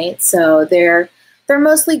 all right? So they're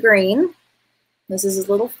mostly green. This is his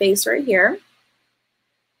little face right here.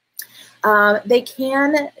 They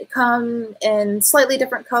can come in slightly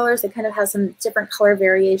different colors. They kind of have some different color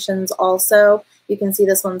variations also. You can see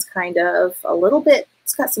this one's kind of a little bit,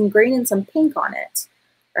 it's got some green and some pink on it,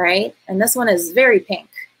 right? And this one is very pink.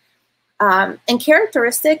 And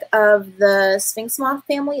characteristic of the sphinx moth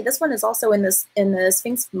family, this one is also in the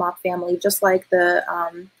sphinx moth family, just like the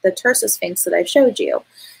Tursa sphinx that I showed you.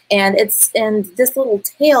 And this little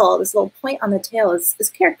tail, this little point on the tail is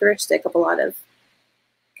characteristic of a lot of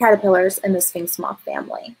caterpillars in the Sphinx moth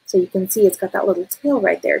family. So you can see it's got that little tail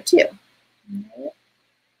right there too.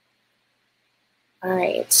 All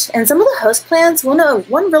right, and some of the host plants, one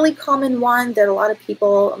really common one that a lot of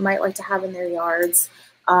people might like to have in their yards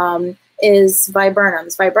is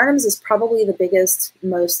viburnums. Viburnums is probably the biggest,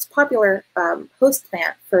 most popular host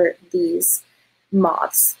plant for these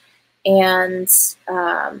moths. And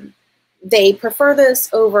they prefer this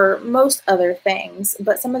over most other things,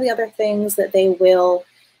 but some of the other things that they will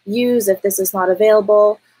use if this is not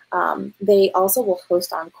available, they also will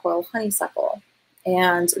host on coral honeysuckle,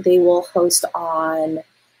 and they will host on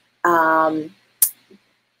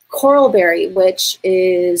coralberry, which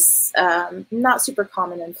is not super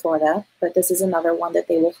common in Florida, but this is another one that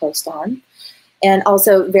they will host on, and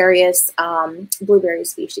also various blueberry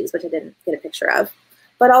species, which I didn't get a picture of.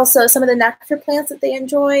 But also some of the nectar plants that they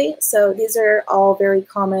enjoy. So these are all very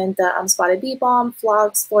common. The spotted bee balm,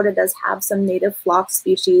 phlox. Florida does have some native phlox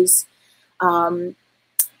species. Of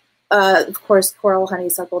course, coral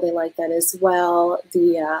honeysuckle, they like that as well.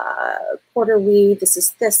 The porterweed, this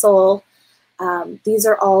is thistle. These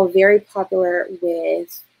are all very popular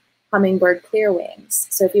with hummingbird clearwings.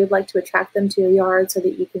 So if you would like to attract them to your yard so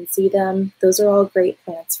that you can see them, those are all great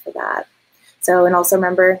plants for that. So, and also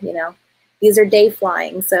remember, you know, these are day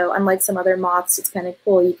flying, so unlike some other moths, it's kind of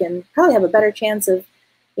cool. You can probably have a better chance of,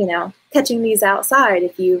 you know, catching these outside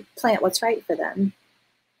if you plant what's right for them.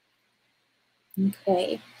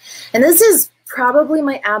 Okay, and this is probably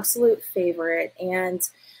my absolute favorite, and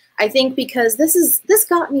I think because this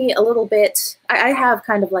got me a little bit, I have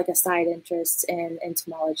kind of like a side interest in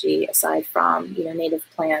entomology aside from, you know, native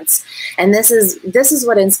plants, and this is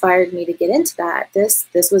what inspired me to get into that.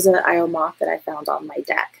 This was an Io moth that I found on my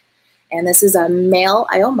deck. And this is a male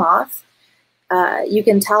Io moth. You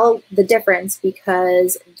can tell the difference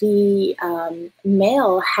because the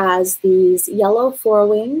male has these yellow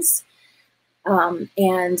forewings,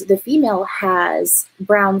 and the female has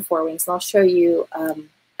brown forewings. And I'll show you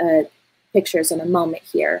pictures in a moment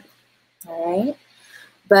here. All right.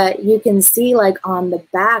 But you can see, like, on the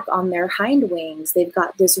back, on their hind wings, they've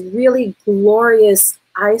got this really glorious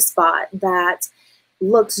eye spot that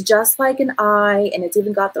looks just like an eye, and it's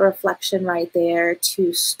even got the reflection right there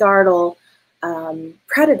to startle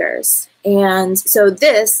predators. And so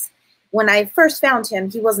this, when I first found him,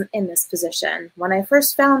 he wasn't in this position. When I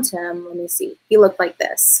first found him, let me see, he looked like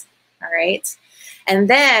this, all right? And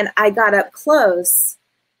then I got up close,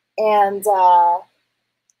 and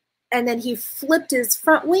then he flipped his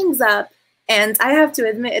front wings up, and I have to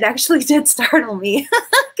admit, it actually did startle me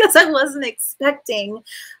because I wasn't expecting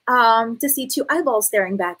to see two eyeballs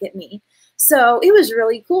staring back at me. So it was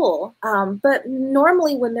really cool. But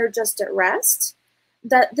normally when they're just at rest,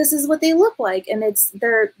 this is what they look like. And it's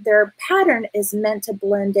their pattern is meant to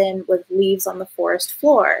blend in with leaves on the forest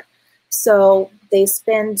floor. So they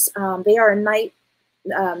are a night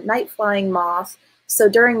flying moth. So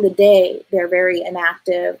during the day, they're very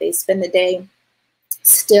inactive. They spend the day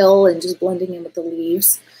still and just blending in with the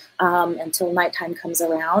leaves until nighttime comes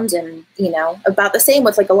around. And, you know, about the same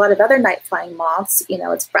with like a lot of other night flying moths, you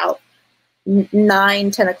know, it's about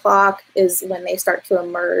 9, 10 o'clock is when they start to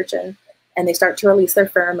emerge and they start to release their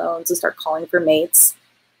pheromones and start calling for mates.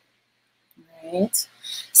 All right.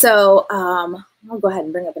 So I'll go ahead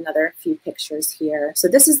and bring up another few pictures here. So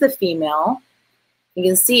this is the female. You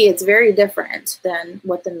can see it's very different than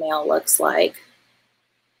what the male looks like.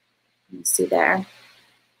 You can see there.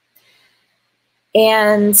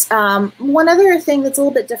 And one other thing that's a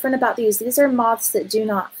little bit different about these are moths that do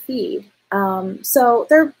not feed. So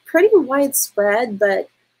they're pretty widespread, but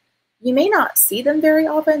you may not see them very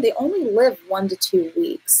often. They only live 1 to 2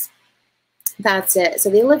 weeks. That's it. So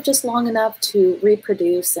they live just long enough to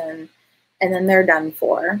reproduce and then they're done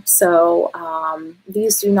for. So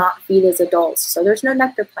these do not feed as adults. So there's no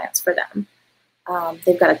nectar plants for them.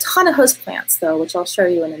 They've got a ton of host plants though, which I'll show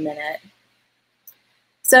you in a minute.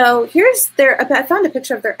 So here's I found a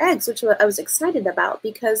picture of their eggs, which I was excited about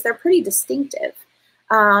because they're pretty distinctive.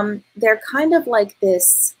 They're kind of like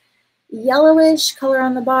this yellowish color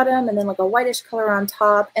on the bottom and then like a whitish color on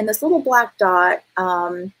top. And this little black dot,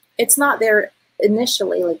 it's not there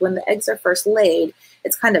initially, like when the eggs are first laid,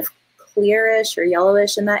 it's kind of clearish or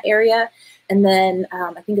yellowish in that area. And then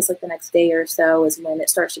I think it's like the next day or so is when it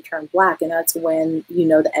starts to turn black. And that's when you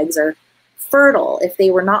know the eggs are fertile. If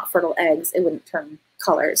they were not fertile eggs, it wouldn't turn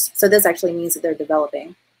colors. So this actually means that they're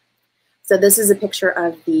developing. So this is a picture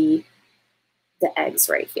of the eggs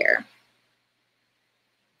right here.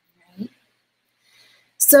 Right.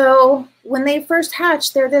 So when they first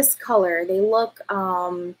hatch, they're this color. They look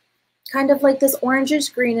kind of like this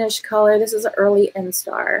orangish greenish color. This is an early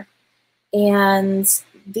instar. And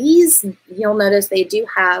these, you'll notice they do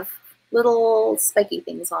have little spiky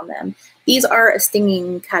things on them. These are a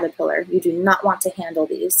stinging caterpillar. You do not want to handle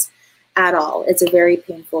these at all. It's a very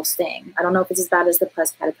painful sting. I don't know if it's as bad as the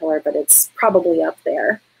pus caterpillar, but it's probably up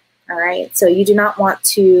there. All right, so you do not want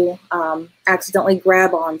to accidentally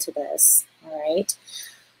grab onto this. All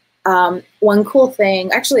right. One cool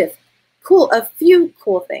thing, actually a few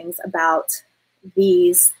cool things about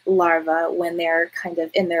these larvae when they're kind of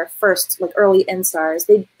in their first, like early instars,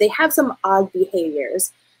 they have some odd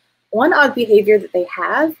behaviors. One odd behavior that they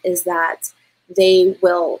have is that they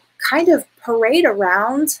will kind of parade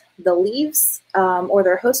around the leaves or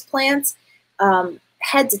their host plants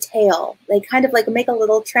head to tail. They kind of like make a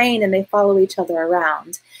little train and they follow each other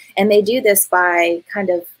around. And they do this by kind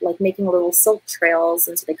of like making little silk trails.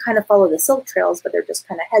 And so they kind of follow the silk trails, but they're just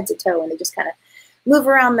kind of head to toe and they just kind of move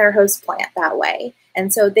around their host plant that way.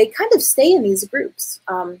 And so they kind of stay in these groups.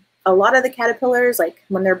 A lot of the caterpillars, like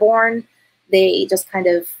when they're born, they just kind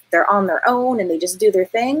of, they're on their own and they just do their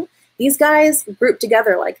thing. These guys group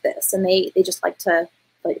together like this and they just like to,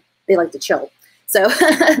 they like to chill. So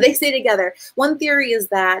they stay together. One theory is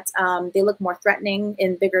that they look more threatening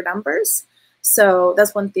in bigger numbers. So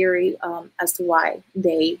that's one theory as to why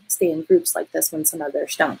they stay in groups like this when some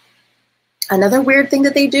others don't. Another weird thing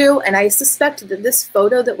that they do, and I suspect that this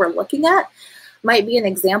photo that we're looking at might be an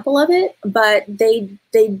example of it, but they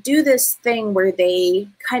do this thing where they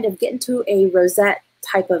kind of get into a rosette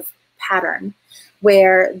type of pattern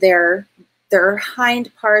where their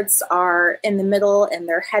hind parts are in the middle and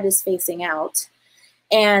their head is facing out.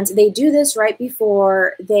 And they do this right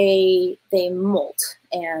before they molt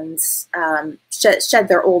and shed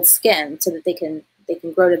their old skin so that they can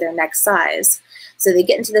grow to their next size. So they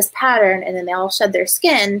get into this pattern and then they all shed their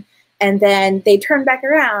skin and then they turn back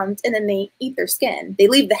around and then they eat their skin. They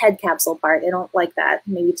leave the head capsule part. They don't like that,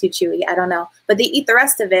 maybe too chewy, I don't know. But they eat the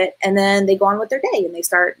rest of it and then they go on with their day and they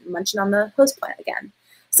start munching on the host plant again.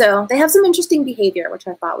 So they have some interesting behavior, which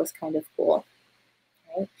I thought was kind of cool.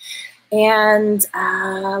 Right? And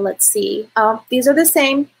let's see, these are the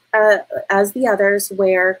same as the others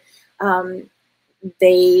where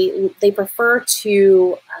they prefer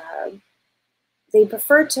to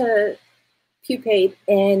pupate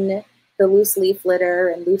in the loose leaf litter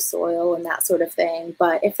and loose soil and that sort of thing.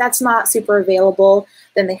 But if that's not super available,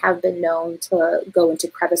 then they have been known to go into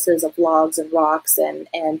crevices of logs and rocks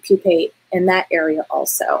and pupate in that area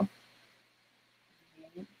also.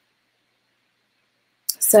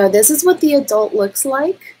 So this is what the adult looks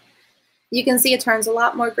like. You can see it turns a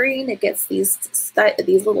lot more green. It gets these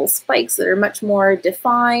little spikes that are much more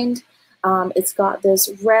defined. It's got this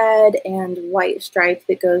red and white stripe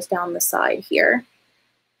that goes down the side here.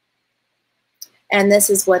 And this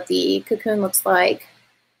is what the cocoon looks like.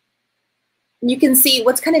 You can see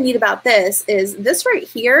what's kind of neat about this is this right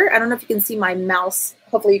here. I don't know if you can see my mouse.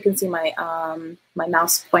 Hopefully you can see my my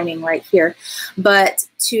mouse pointing right here. But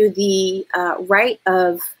to the right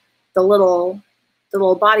of the little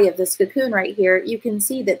body of this cocoon right here, you can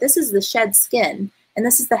see that this is the shed skin and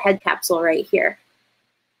this is the head capsule right here.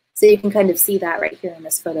 So you can kind of see that right here in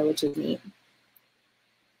this photo, which is neat.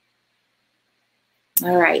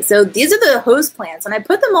 All right, so these are the host plants, and I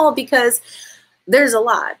put them all because there's a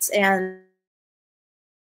lot. And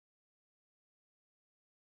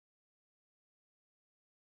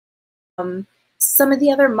some of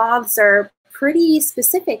the other moths are pretty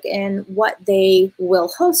specific in what they will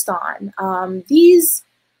host on. These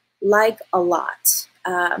like a lot.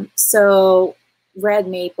 So red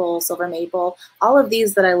maple, silver maple, all of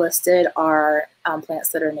these that I listed are plants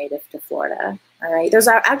that are native to Florida. All right, there's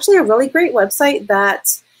actually a really great website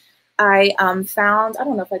that I found. I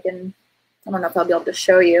don't know if I'll be able to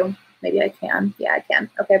show you. Maybe I can. Yeah, I can.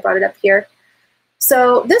 Okay, I brought it up here.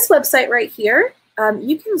 So this website right here,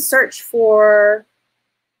 you can search for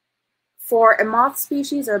a moth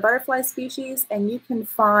species or a butterfly species, and you can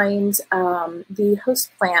find the host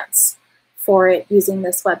plants for it using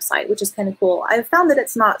this website, which is kind of cool. I've found that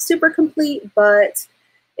it's not super complete, but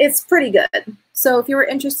it's pretty good. So if you were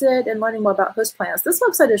interested in learning more about host plants, this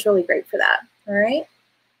website is really great for that. All right.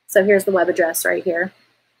 So here's the web address right here.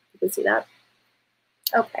 You can see that.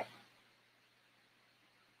 Okay.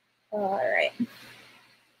 All right.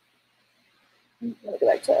 Let me go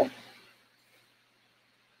back to.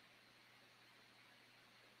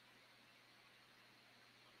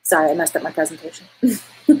 Sorry, I messed up my presentation.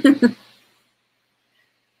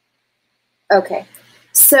 Okay,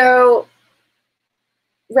 so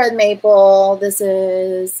red maple, this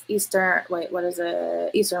is Eastern, wait, what is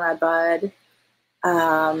it? Eastern red bud.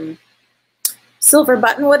 Silver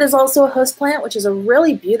buttonwood is also a host plant, which is a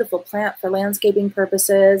really beautiful plant for landscaping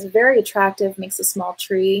purposes. Very attractive, makes a small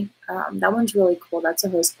tree. That one's really cool. That's a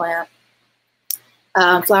host plant.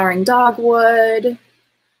 Flowering dogwood.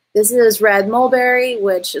 This is red mulberry,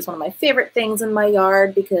 which is one of my favorite things in my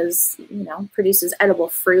yard because, you know, produces edible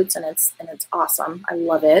fruits and it's awesome. I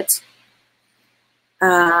love it.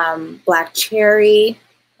 Black cherry,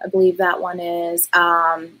 I believe that one is.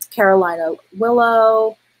 Carolina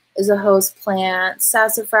willow is a host plant.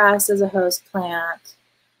 Sassafras is a host plant.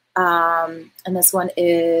 And this one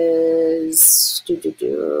is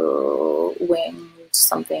winged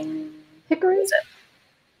something. Hickory? Is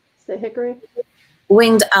it hickory?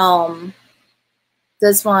 Winged elm.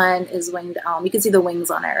 This one is winged elm. You can see the wings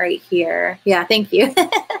on it right here. Yeah, thank you.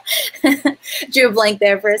 Drew a blank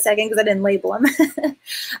there for a second because I didn't label them.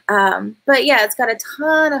 But yeah, it's got a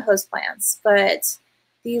ton of host plants. But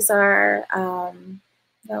these are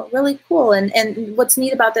you know, really cool. And what's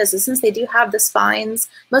neat about this is since they do have the spines,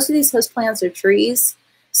 most of these host plants are trees.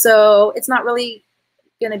 So it's not really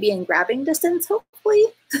going to be in grabbing distance, hopefully.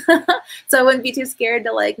 So I wouldn't be too scared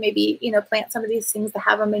to like maybe, you know, plant some of these things to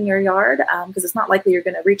have them in your yard because it's not likely you're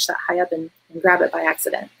going to reach that high up and grab it by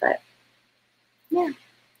accident. But yeah,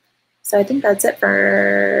 so I think that's it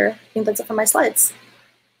for my slides.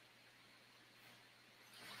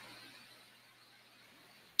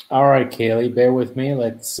 All right, Kaylee, bear with me.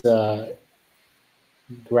 Let's get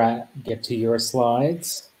to your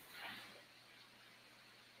slides.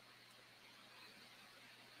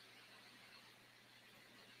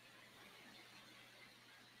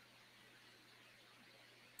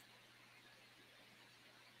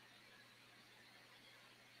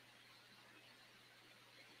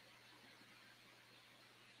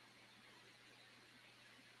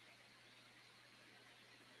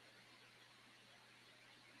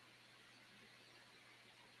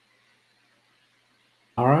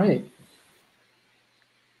 All right.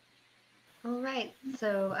 All right,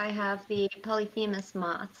 so I have the Polyphemus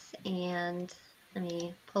moths, and let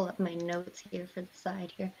me pull up my notes here for the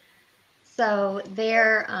side here. So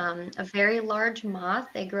they're a very large moth.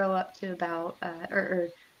 They grow up to about, or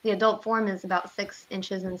the adult form is about 6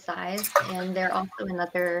 inches in size, and they're also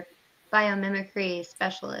another biomimicry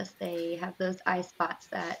specialist. They have those eye spots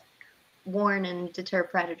that warn and deter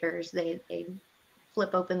predators. They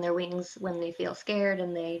flip open their wings when they feel scared,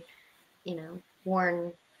 and they, you know,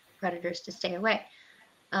 warn predators to stay away.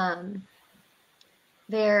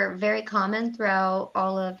 They're very common throughout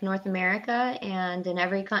all of North America and in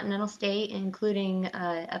every continental state, including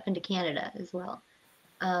up into Canada as well.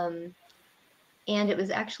 And it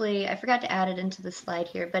was actually, I forgot to add it into the slide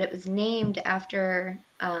here, but it was named after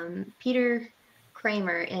Peter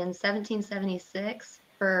Kramer in 1776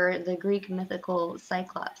 for the Greek mythical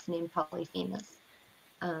Cyclops named Polyphemus.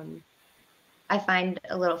 I find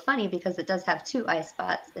a little funny because it does have 2 eye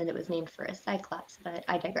spots and it was named for a Cyclops, but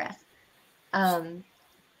I digress.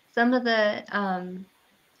 Some of the,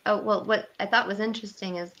 what I thought was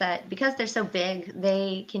interesting is that because they're so big,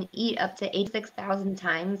 they can eat up to 86,000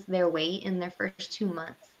 times their weight in their first 2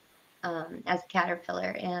 months as a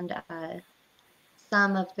caterpillar. And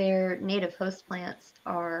some of their native host plants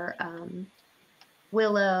are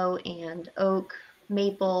willow and oak,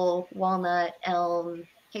 maple, walnut, elm,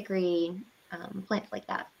 hickory, plants like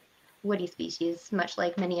that, woody species, much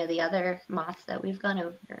like many of the other moths that we've gone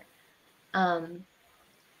over.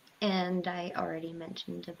 And I already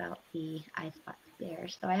mentioned about the eye spots there.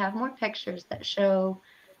 So I have more pictures that show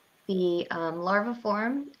the larva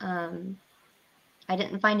form. I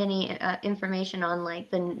didn't find any information on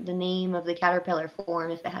like the name of the caterpillar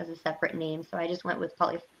form, if it has a separate name. So I just went with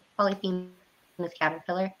Polyphemus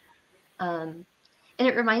caterpillar. And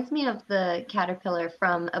it reminds me of the caterpillar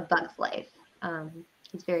from A Bug's Life.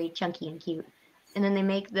 It's very chunky and cute. And then they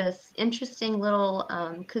make this interesting little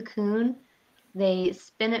cocoon. They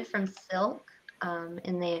spin it from silk,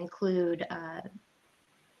 and they include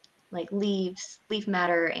like leaves, leaf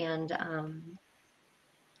matter, and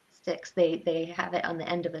sticks. They have it on the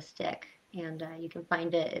end of a stick, and you can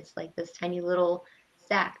find it. It's like this tiny little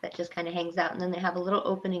sack that just kind of hangs out, and then they have a little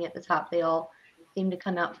opening at the top. They all seem to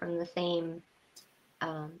come out from the same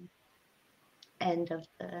end of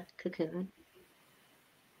the cocoon.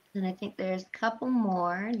 And I think there's a couple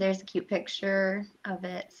more. There's a cute picture of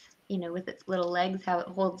it, you know, with its little legs, how it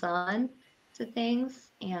holds on to things.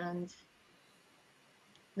 And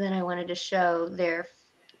then I wanted to show their,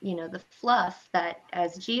 you know, the fluff that,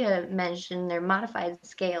 as Gia mentioned, they're modified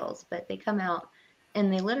scales, but they come out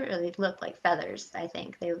and they literally look like feathers, I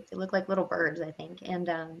think. They look like little birds, I think.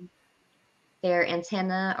 And Their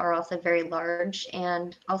antennae are also very large,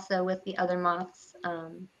 and also with the other moths,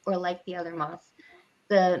 or like the other moths,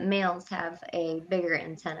 the males have a bigger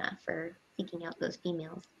antenna for seeking out those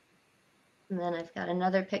females. And then I've got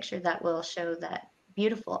another picture that will show that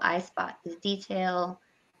beautiful eye spot, the detail,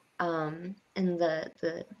 and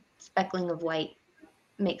the speckling of white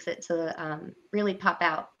makes it to really pop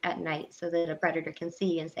out at night so that a predator can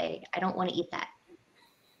see and say, I don't want to eat that.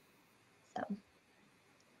 So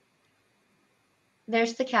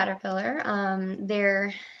there's the caterpillar.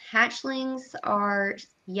 Their hatchlings are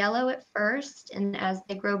yellow at first, and as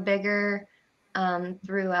they grow bigger,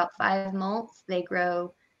 throughout 5 molts, they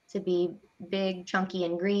grow to be big, chunky,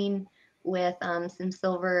 and green with some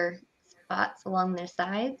silver spots along their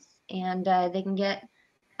sides, and they can get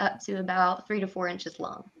up to about 3 to 4 inches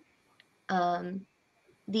long.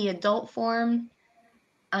 The adult form,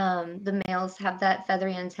 the males have that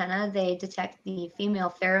feathery antenna. They detect the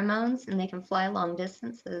female pheromones, and they can fly long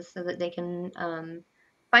distances so that they can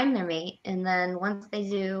find their mate. And then once they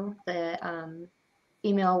do, the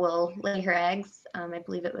female will lay her eggs. I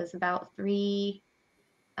believe it was about 3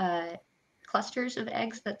 clusters of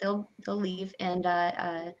eggs that they'll leave, and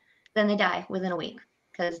then they die within a week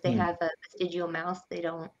because they have a vestigial mouth. They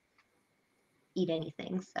don't eat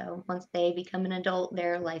anything. So once they become an adult,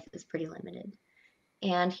 their life is pretty limited.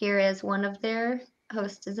 And here is one of their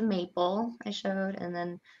hosts is a maple I showed, and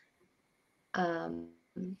then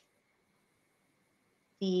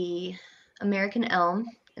the American elm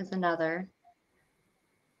is another.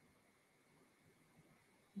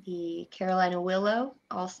 The Carolina willow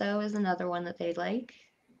also is another one that they like.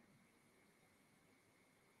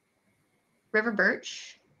 River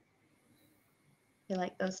birch, they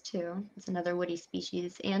like those too. It's another woody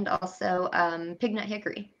species. And also pignut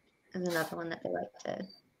hickory is another one that they like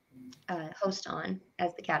to host on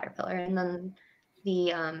as the caterpillar. And then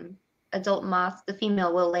the adult moth, the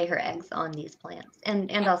female will lay her eggs on these plants.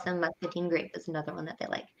 And also muscatine grape is another one that they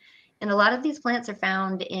like. And a lot of these plants are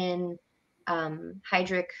found in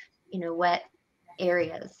hydric, wet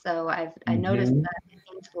areas. So I noticed that it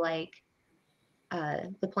seems like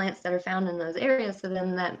the plants that are found in those areas, so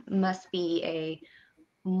then that must be a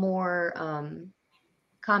more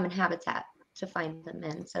common habitat to find them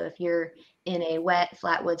in. So if you're in a wet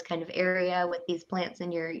flatwoods kind of area with these plants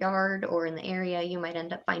in your yard or in the area, you might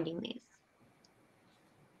end up finding these.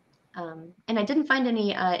 And I didn't find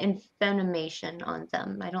any envenomation on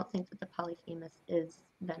them. I don't think that the Polyphemus is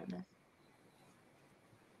venomous.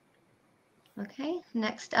 Okay,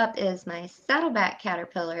 next up is my saddleback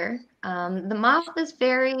caterpillar. The moth is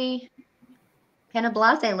very kind of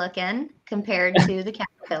blasé looking compared to the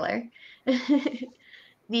caterpillar.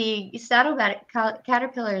 The saddleback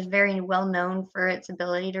caterpillar is very well known for its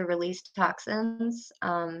ability to release toxins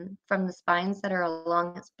from the spines that are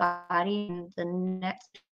along its body. And the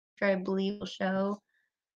next picture, I believe, will show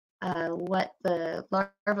what the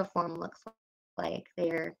larva form looks like.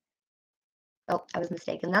 Oh, I was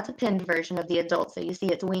mistaken. That's a pinned version of the adult. So you see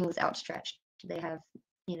its wings outstretched. They have,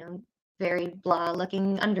 very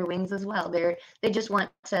blah-looking underwings as well. They just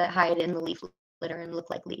want to hide in the leaf litter and look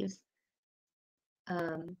like leaves.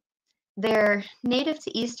 They're native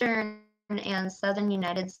to eastern and southern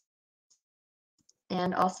United States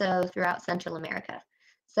and also throughout Central America.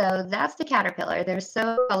 So that's the caterpillar. They're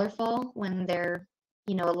so colorful when they're,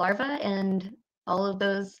 a larva, and all of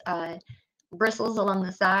those bristles along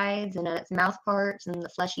the sides and at its mouth parts and the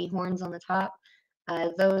fleshy horns on the top,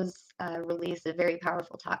 those release a very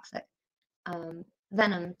powerful toxic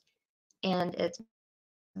venom. And it's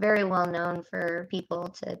very well known for people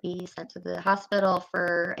to be sent to the hospital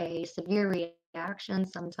for a severe reaction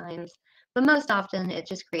sometimes, but most often it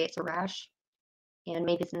just creates a rash and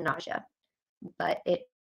maybe some nausea, but it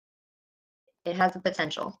has the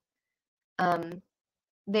potential.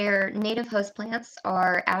 Their native host plants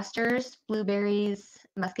are asters, blueberries,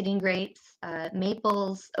 muscadine grapes,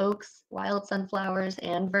 maples, oaks, wild sunflowers,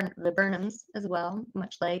 and the burnums as well,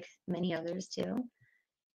 much like many others too.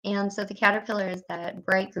 And so the caterpillar is that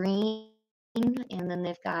bright green, and then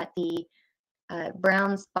they've got the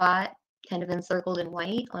brown spot kind of encircled in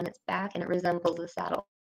white on its back, and it resembles a saddle.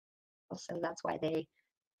 So that's why they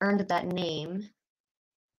earned that name.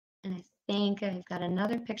 And I think I've got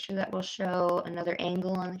another picture that will show another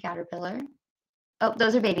angle on the caterpillar. Oh,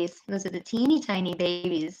 those are babies. Those are the teeny tiny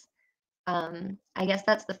babies. I guess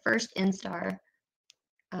that's the first instar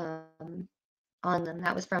on them.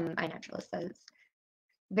 That was from iNaturalist. So it's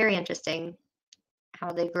very interesting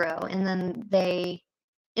how they grow. And then they,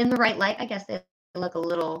 in the right light, I guess they look a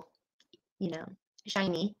little,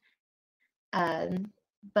 shiny.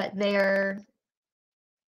 But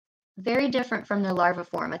very different from their larva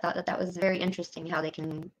form. I thought that that was very interesting how they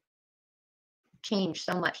can change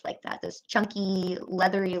so much like that. This chunky,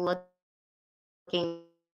 leathery looking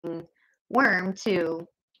worm to,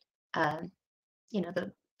 you know,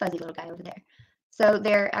 the fuzzy little guy over there. So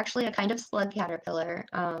they're actually a kind of slug caterpillar.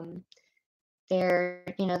 They're,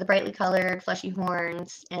 you know, the brightly colored, fleshy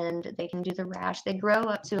horns, and they can do the rash. They grow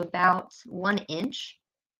up to about 1 inch.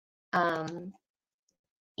 And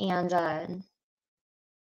I'm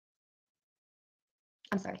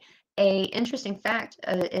sorry. A interesting fact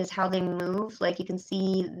is how they move. Like you can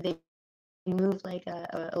see, they move like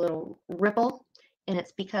a little ripple, and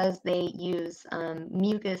it's because they use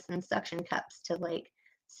mucus and suction cups to like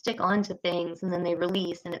stick onto things, and then they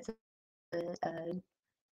release, and it's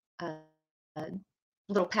a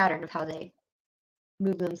little pattern of how they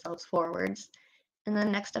move themselves forwards. And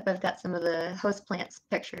then next up, I've got some of the host plants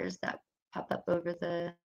pictures that pop up over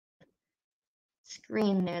the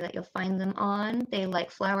screen there that you'll find them on. They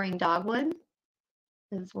like flowering dogwood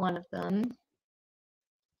is one of them.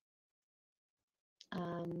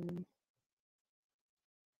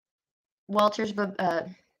 Walter's,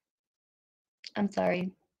 I'm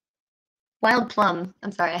sorry, wild plum.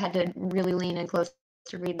 I'm sorry, I had to really lean in close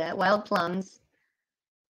to read that. Wild plums.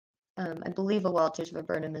 I believe a Walter's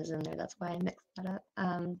viburnum is in there. That's why I mixed that up.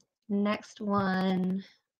 Next one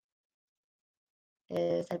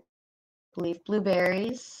is, I believe,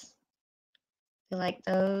 blueberries. I like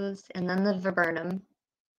those. And then the viburnum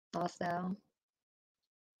also.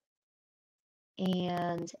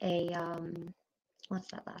 And a, what's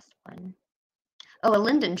that last one? Oh, a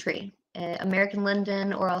linden tree, American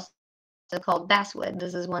linden, or also called basswood.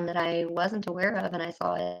 This is one that I wasn't aware of, and I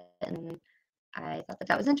saw it, and I thought that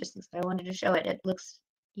that was interesting, so I wanted to show it. It looks,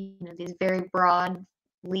 you know, these very broad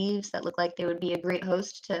leaves that look like they would be a great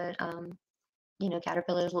host to, you know,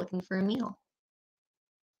 caterpillars looking for a meal.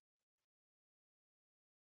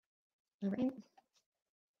 All right.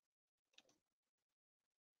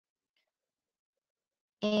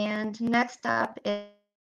 And next up is,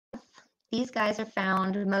 these guys are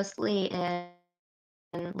found mostly in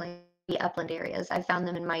like the upland areas. I found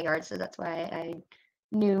them in my yard, so that's why I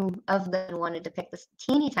knew of them and wanted to pick this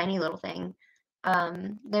teeny tiny little thing.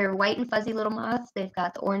 They're white and fuzzy little moths. They've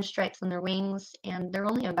got the orange stripes on their wings, and they're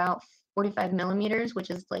only about 45 millimeters,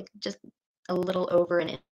 which is like just a little over an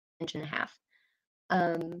inch and a half.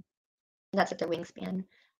 That's at their wingspan.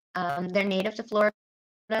 They're native to Florida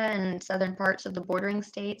and southern parts of the bordering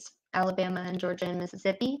states, Alabama and Georgia and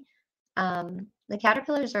Mississippi. The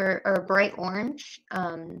caterpillars are bright orange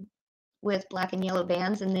with black and yellow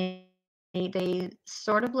bands, and they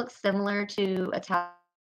sort of look similar to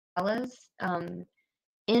Atalas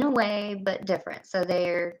in a way, but different. So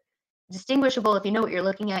they're distinguishable if you know what you're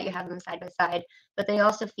looking at. You have them side by side, but they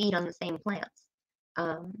also feed on the same plants.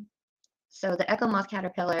 So the echo moth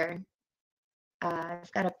caterpillar,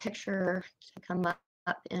 I've got a picture to come up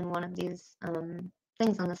in one of these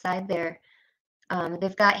things on the side there.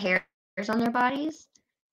 They've got hairs on their bodies,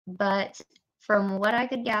 but from what I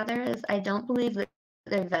could gather is I don't believe that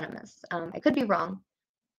they're venomous. I could be wrong.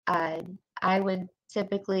 I would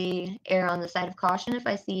typically err on the side of caution if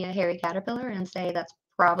I see a hairy caterpillar and say that's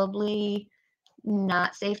probably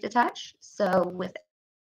not safe to touch. So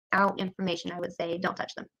without information, I would say don't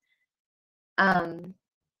touch them.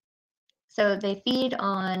 So they feed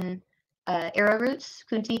on arrowroots,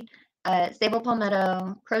 kunti, sable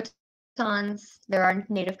palmetto, crotons. There are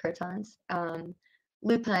native crotons,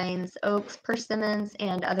 lupines, oaks, persimmons,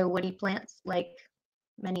 and other woody plants like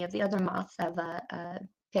many of the other moths have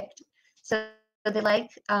picked. So they like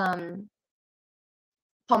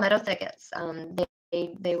palmetto thickets.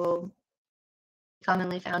 They will be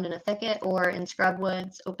commonly found in a thicket or in scrub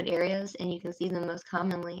woods, open areas, and you can see them most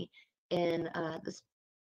commonly in the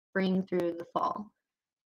spring through the fall.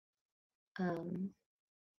 I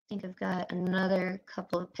think I've got another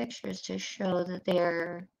couple of pictures to show that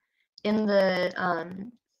they're in the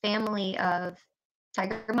family of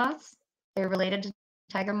tiger moths. They're related to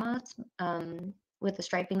tiger moths with the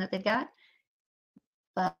striping that they've got,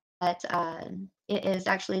 but it is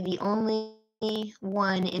actually the only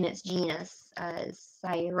one in its genus,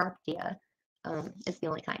 Cyrarctia. It's the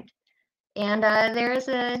only kind. And there is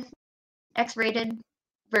a X-rated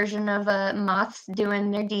version of moths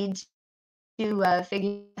doing their deeds to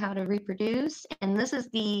figure out how to reproduce. And this is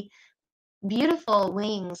the beautiful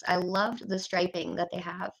wings. I loved the striping that they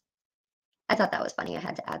have. I thought that was funny. I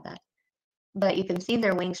had to add that. But you can see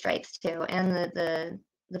their wing stripes too, and the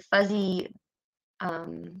fuzzy.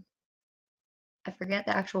 I forget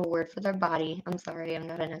the actual word for their body. I'm sorry, I'm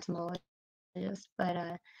not an entomologist,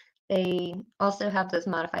 but they also have those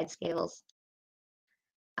modified scales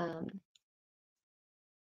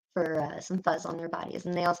for some fuzz on their bodies.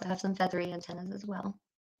 And they also have some feathery antennas as well.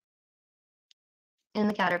 And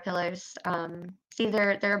the caterpillars, see,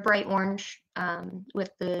 they're a bright orange with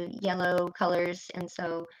the yellow colors, and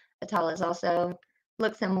so Atalas also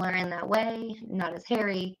look similar in that way, not as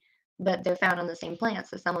hairy, but they're found on the same plant.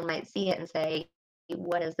 So someone might see it and say,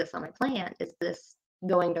 what is this on my plant? Is this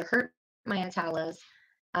going to hurt my Atalas?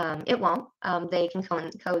 It won't. They can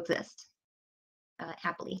coexist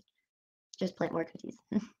happily. Just plant more cookies.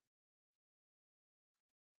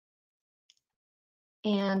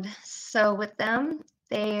 And so with them,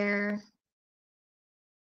 they're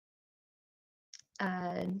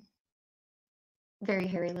very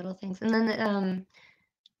hairy little things. And then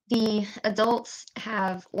the adults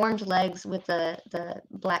have orange legs with the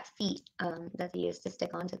black feet that they use to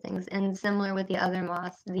stick onto things. And similar with the other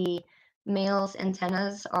moths, the male's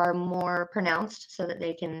antennas are more pronounced so that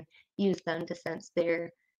they can use them to sense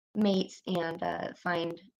their mates and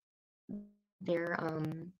find their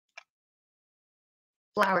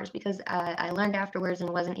flowers, because I learned afterwards and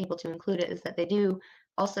wasn't able to include it, is that they do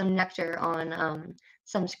also nectar on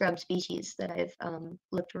some scrub species that I've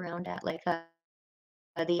looked around at, like the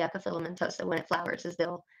yucca filamentosa. When it flowers,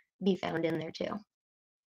 they'll be found in there too.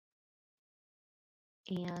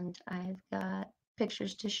 And I've got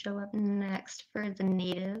pictures to show up next for the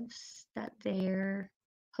natives that they're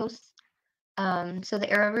hosts. So the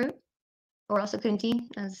arrowroot, or also kunti,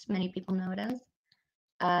 as many people know it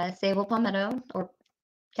as, sable palmetto, or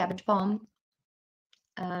cabbage palm.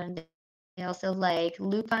 They also like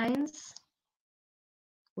lupines,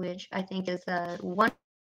 which I think is a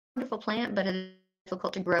wonderful plant, but it is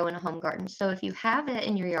difficult to grow in a home garden. So if you have it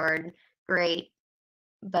in your yard, great,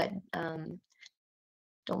 but don't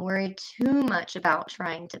worry too much about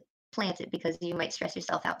trying to plant it, because you might stress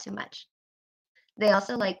yourself out too much. They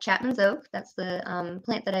also like Chapman's oak. That's the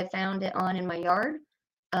plant that I found it on in my yard.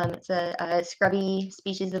 It's a scrubby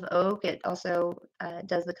species of oak. It also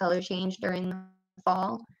does the color change during the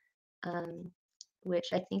fall,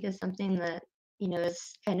 which I think is something that,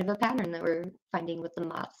 is kind of a pattern that we're finding with the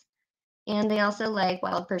moths. And they also like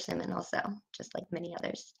wild persimmon also, just like many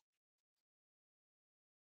others.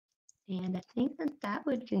 And I think that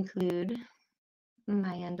would conclude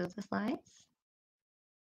my end of the slides.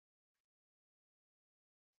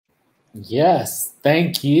 Yes,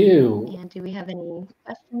 thank you. And do we have any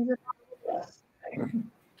questions about this?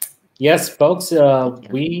 Yes, folks,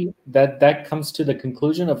 that comes to the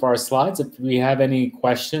conclusion of our slides. If we have any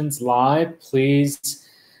questions live, please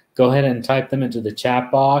go ahead and type them into the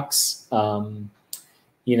chat box.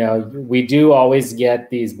 We do always get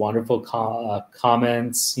these wonderful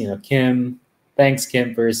comments. Kim, thanks,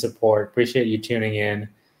 Kim, for your support. Appreciate you tuning in.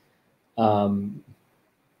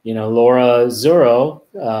 Laura Zuro,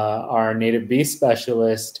 our native bee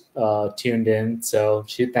specialist, tuned in, so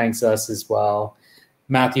she thanks us as well.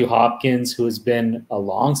 Matthew Hopkins, who has been a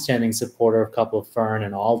long-standing supporter of Couple of Fern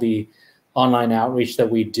and all the online outreach that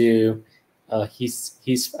we do.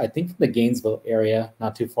 He's I think from the Gainesville area,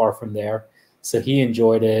 not too far from there. So he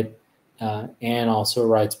enjoyed it and also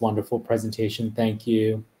writes wonderful presentation. Thank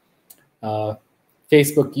you.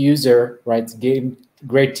 Facebook user writes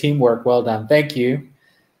great teamwork. Well done. Thank you.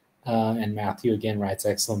 And Matthew again writes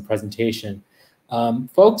excellent presentation.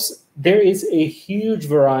 Folks, there is a huge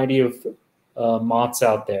variety of moths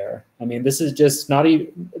out there. I mean, this is just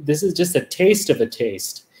a taste of a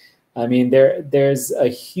taste. I mean, there's a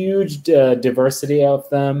huge diversity of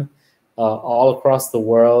them all across the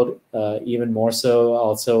world, even more so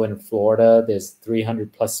also in Florida. There's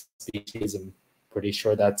 300 plus species. I'm pretty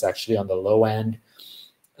sure that's actually on the low end.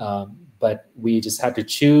 But we just had to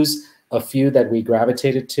choose a few that we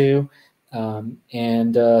gravitated to,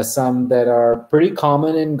 and some that are pretty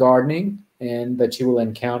common in gardening and that you will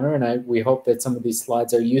encounter. And we hope that some of these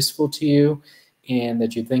slides are useful to you and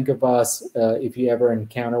that you think of us if you ever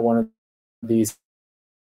encounter one of these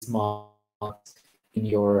moths in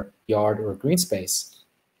your yard or green space.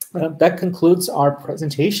 That concludes our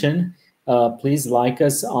presentation. Please like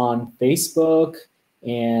us on Facebook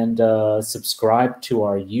and subscribe to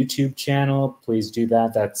our YouTube channel. Please do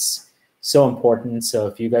that. That's so important. So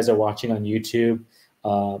if you guys are watching on YouTube,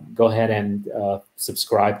 go ahead and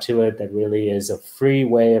subscribe to it. That really is a free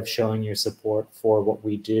way of showing your support for what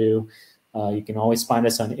we do. You can always find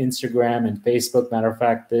us on Instagram and Facebook. Matter of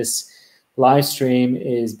fact, this live stream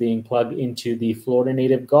is being plugged into the Florida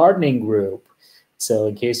Native Gardening Group. So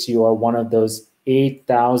in case you are one of those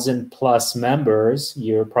 8,000 plus members,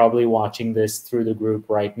 you're probably watching this through the group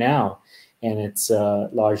right now. And it's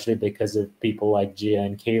largely because of people like Gia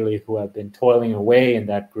and Kaylee who have been toiling away in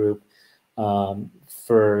that group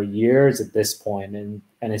for years at this point, and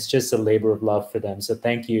it's just a labor of love for them. So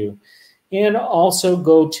thank you. And also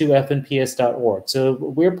go to fnps.org. So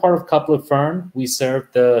we're part of Couple of Fern. We serve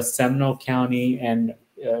the Seminole County and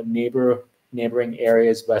neighboring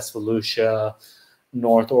areas, West Volusia,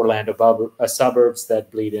 North Orlando suburbs that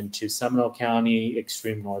bleed into Seminole County,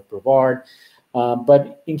 extreme North Brevard.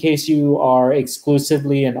 But in case you are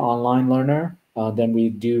exclusively an online learner, then we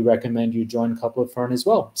do recommend you join Couple of Fern as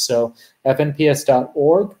well. So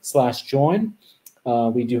fnps.org/join.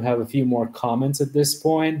 We do have a few more comments at this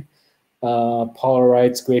point. Paula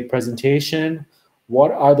writes, great presentation.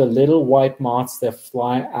 What are the little white moths that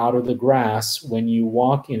fly out of the grass when you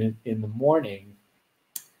walk in the morning?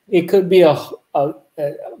 It could be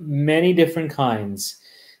many different kinds.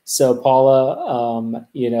 So Paula,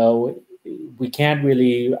 you know, we can't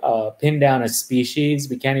really pin down a species.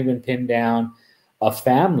 We can't even pin down a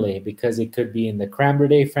family, because it could be in the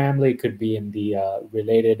Crambridae family. It could be in the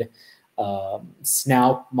related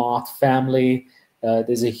snout moth family.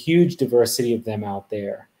 There's a huge diversity of them out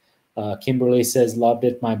there. Kimberly says, loved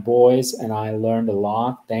it, my boys, and I learned a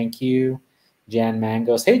lot. Thank you. Jan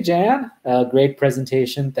Mangos. Hey, Jan. Great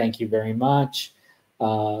presentation. Thank you very much.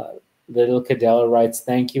 Little Cadella writes,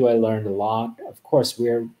 thank you. I learned a lot. Of course,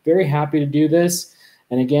 we're very happy to do this.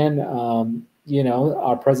 And again, you know,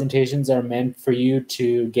 our presentations are meant for you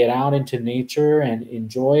to get out into nature and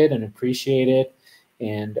enjoy it and appreciate it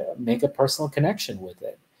and make a personal connection with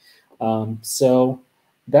it. So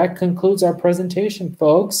that concludes our presentation,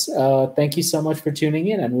 folks. Thank you so much for tuning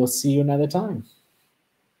in, and we'll see you another time.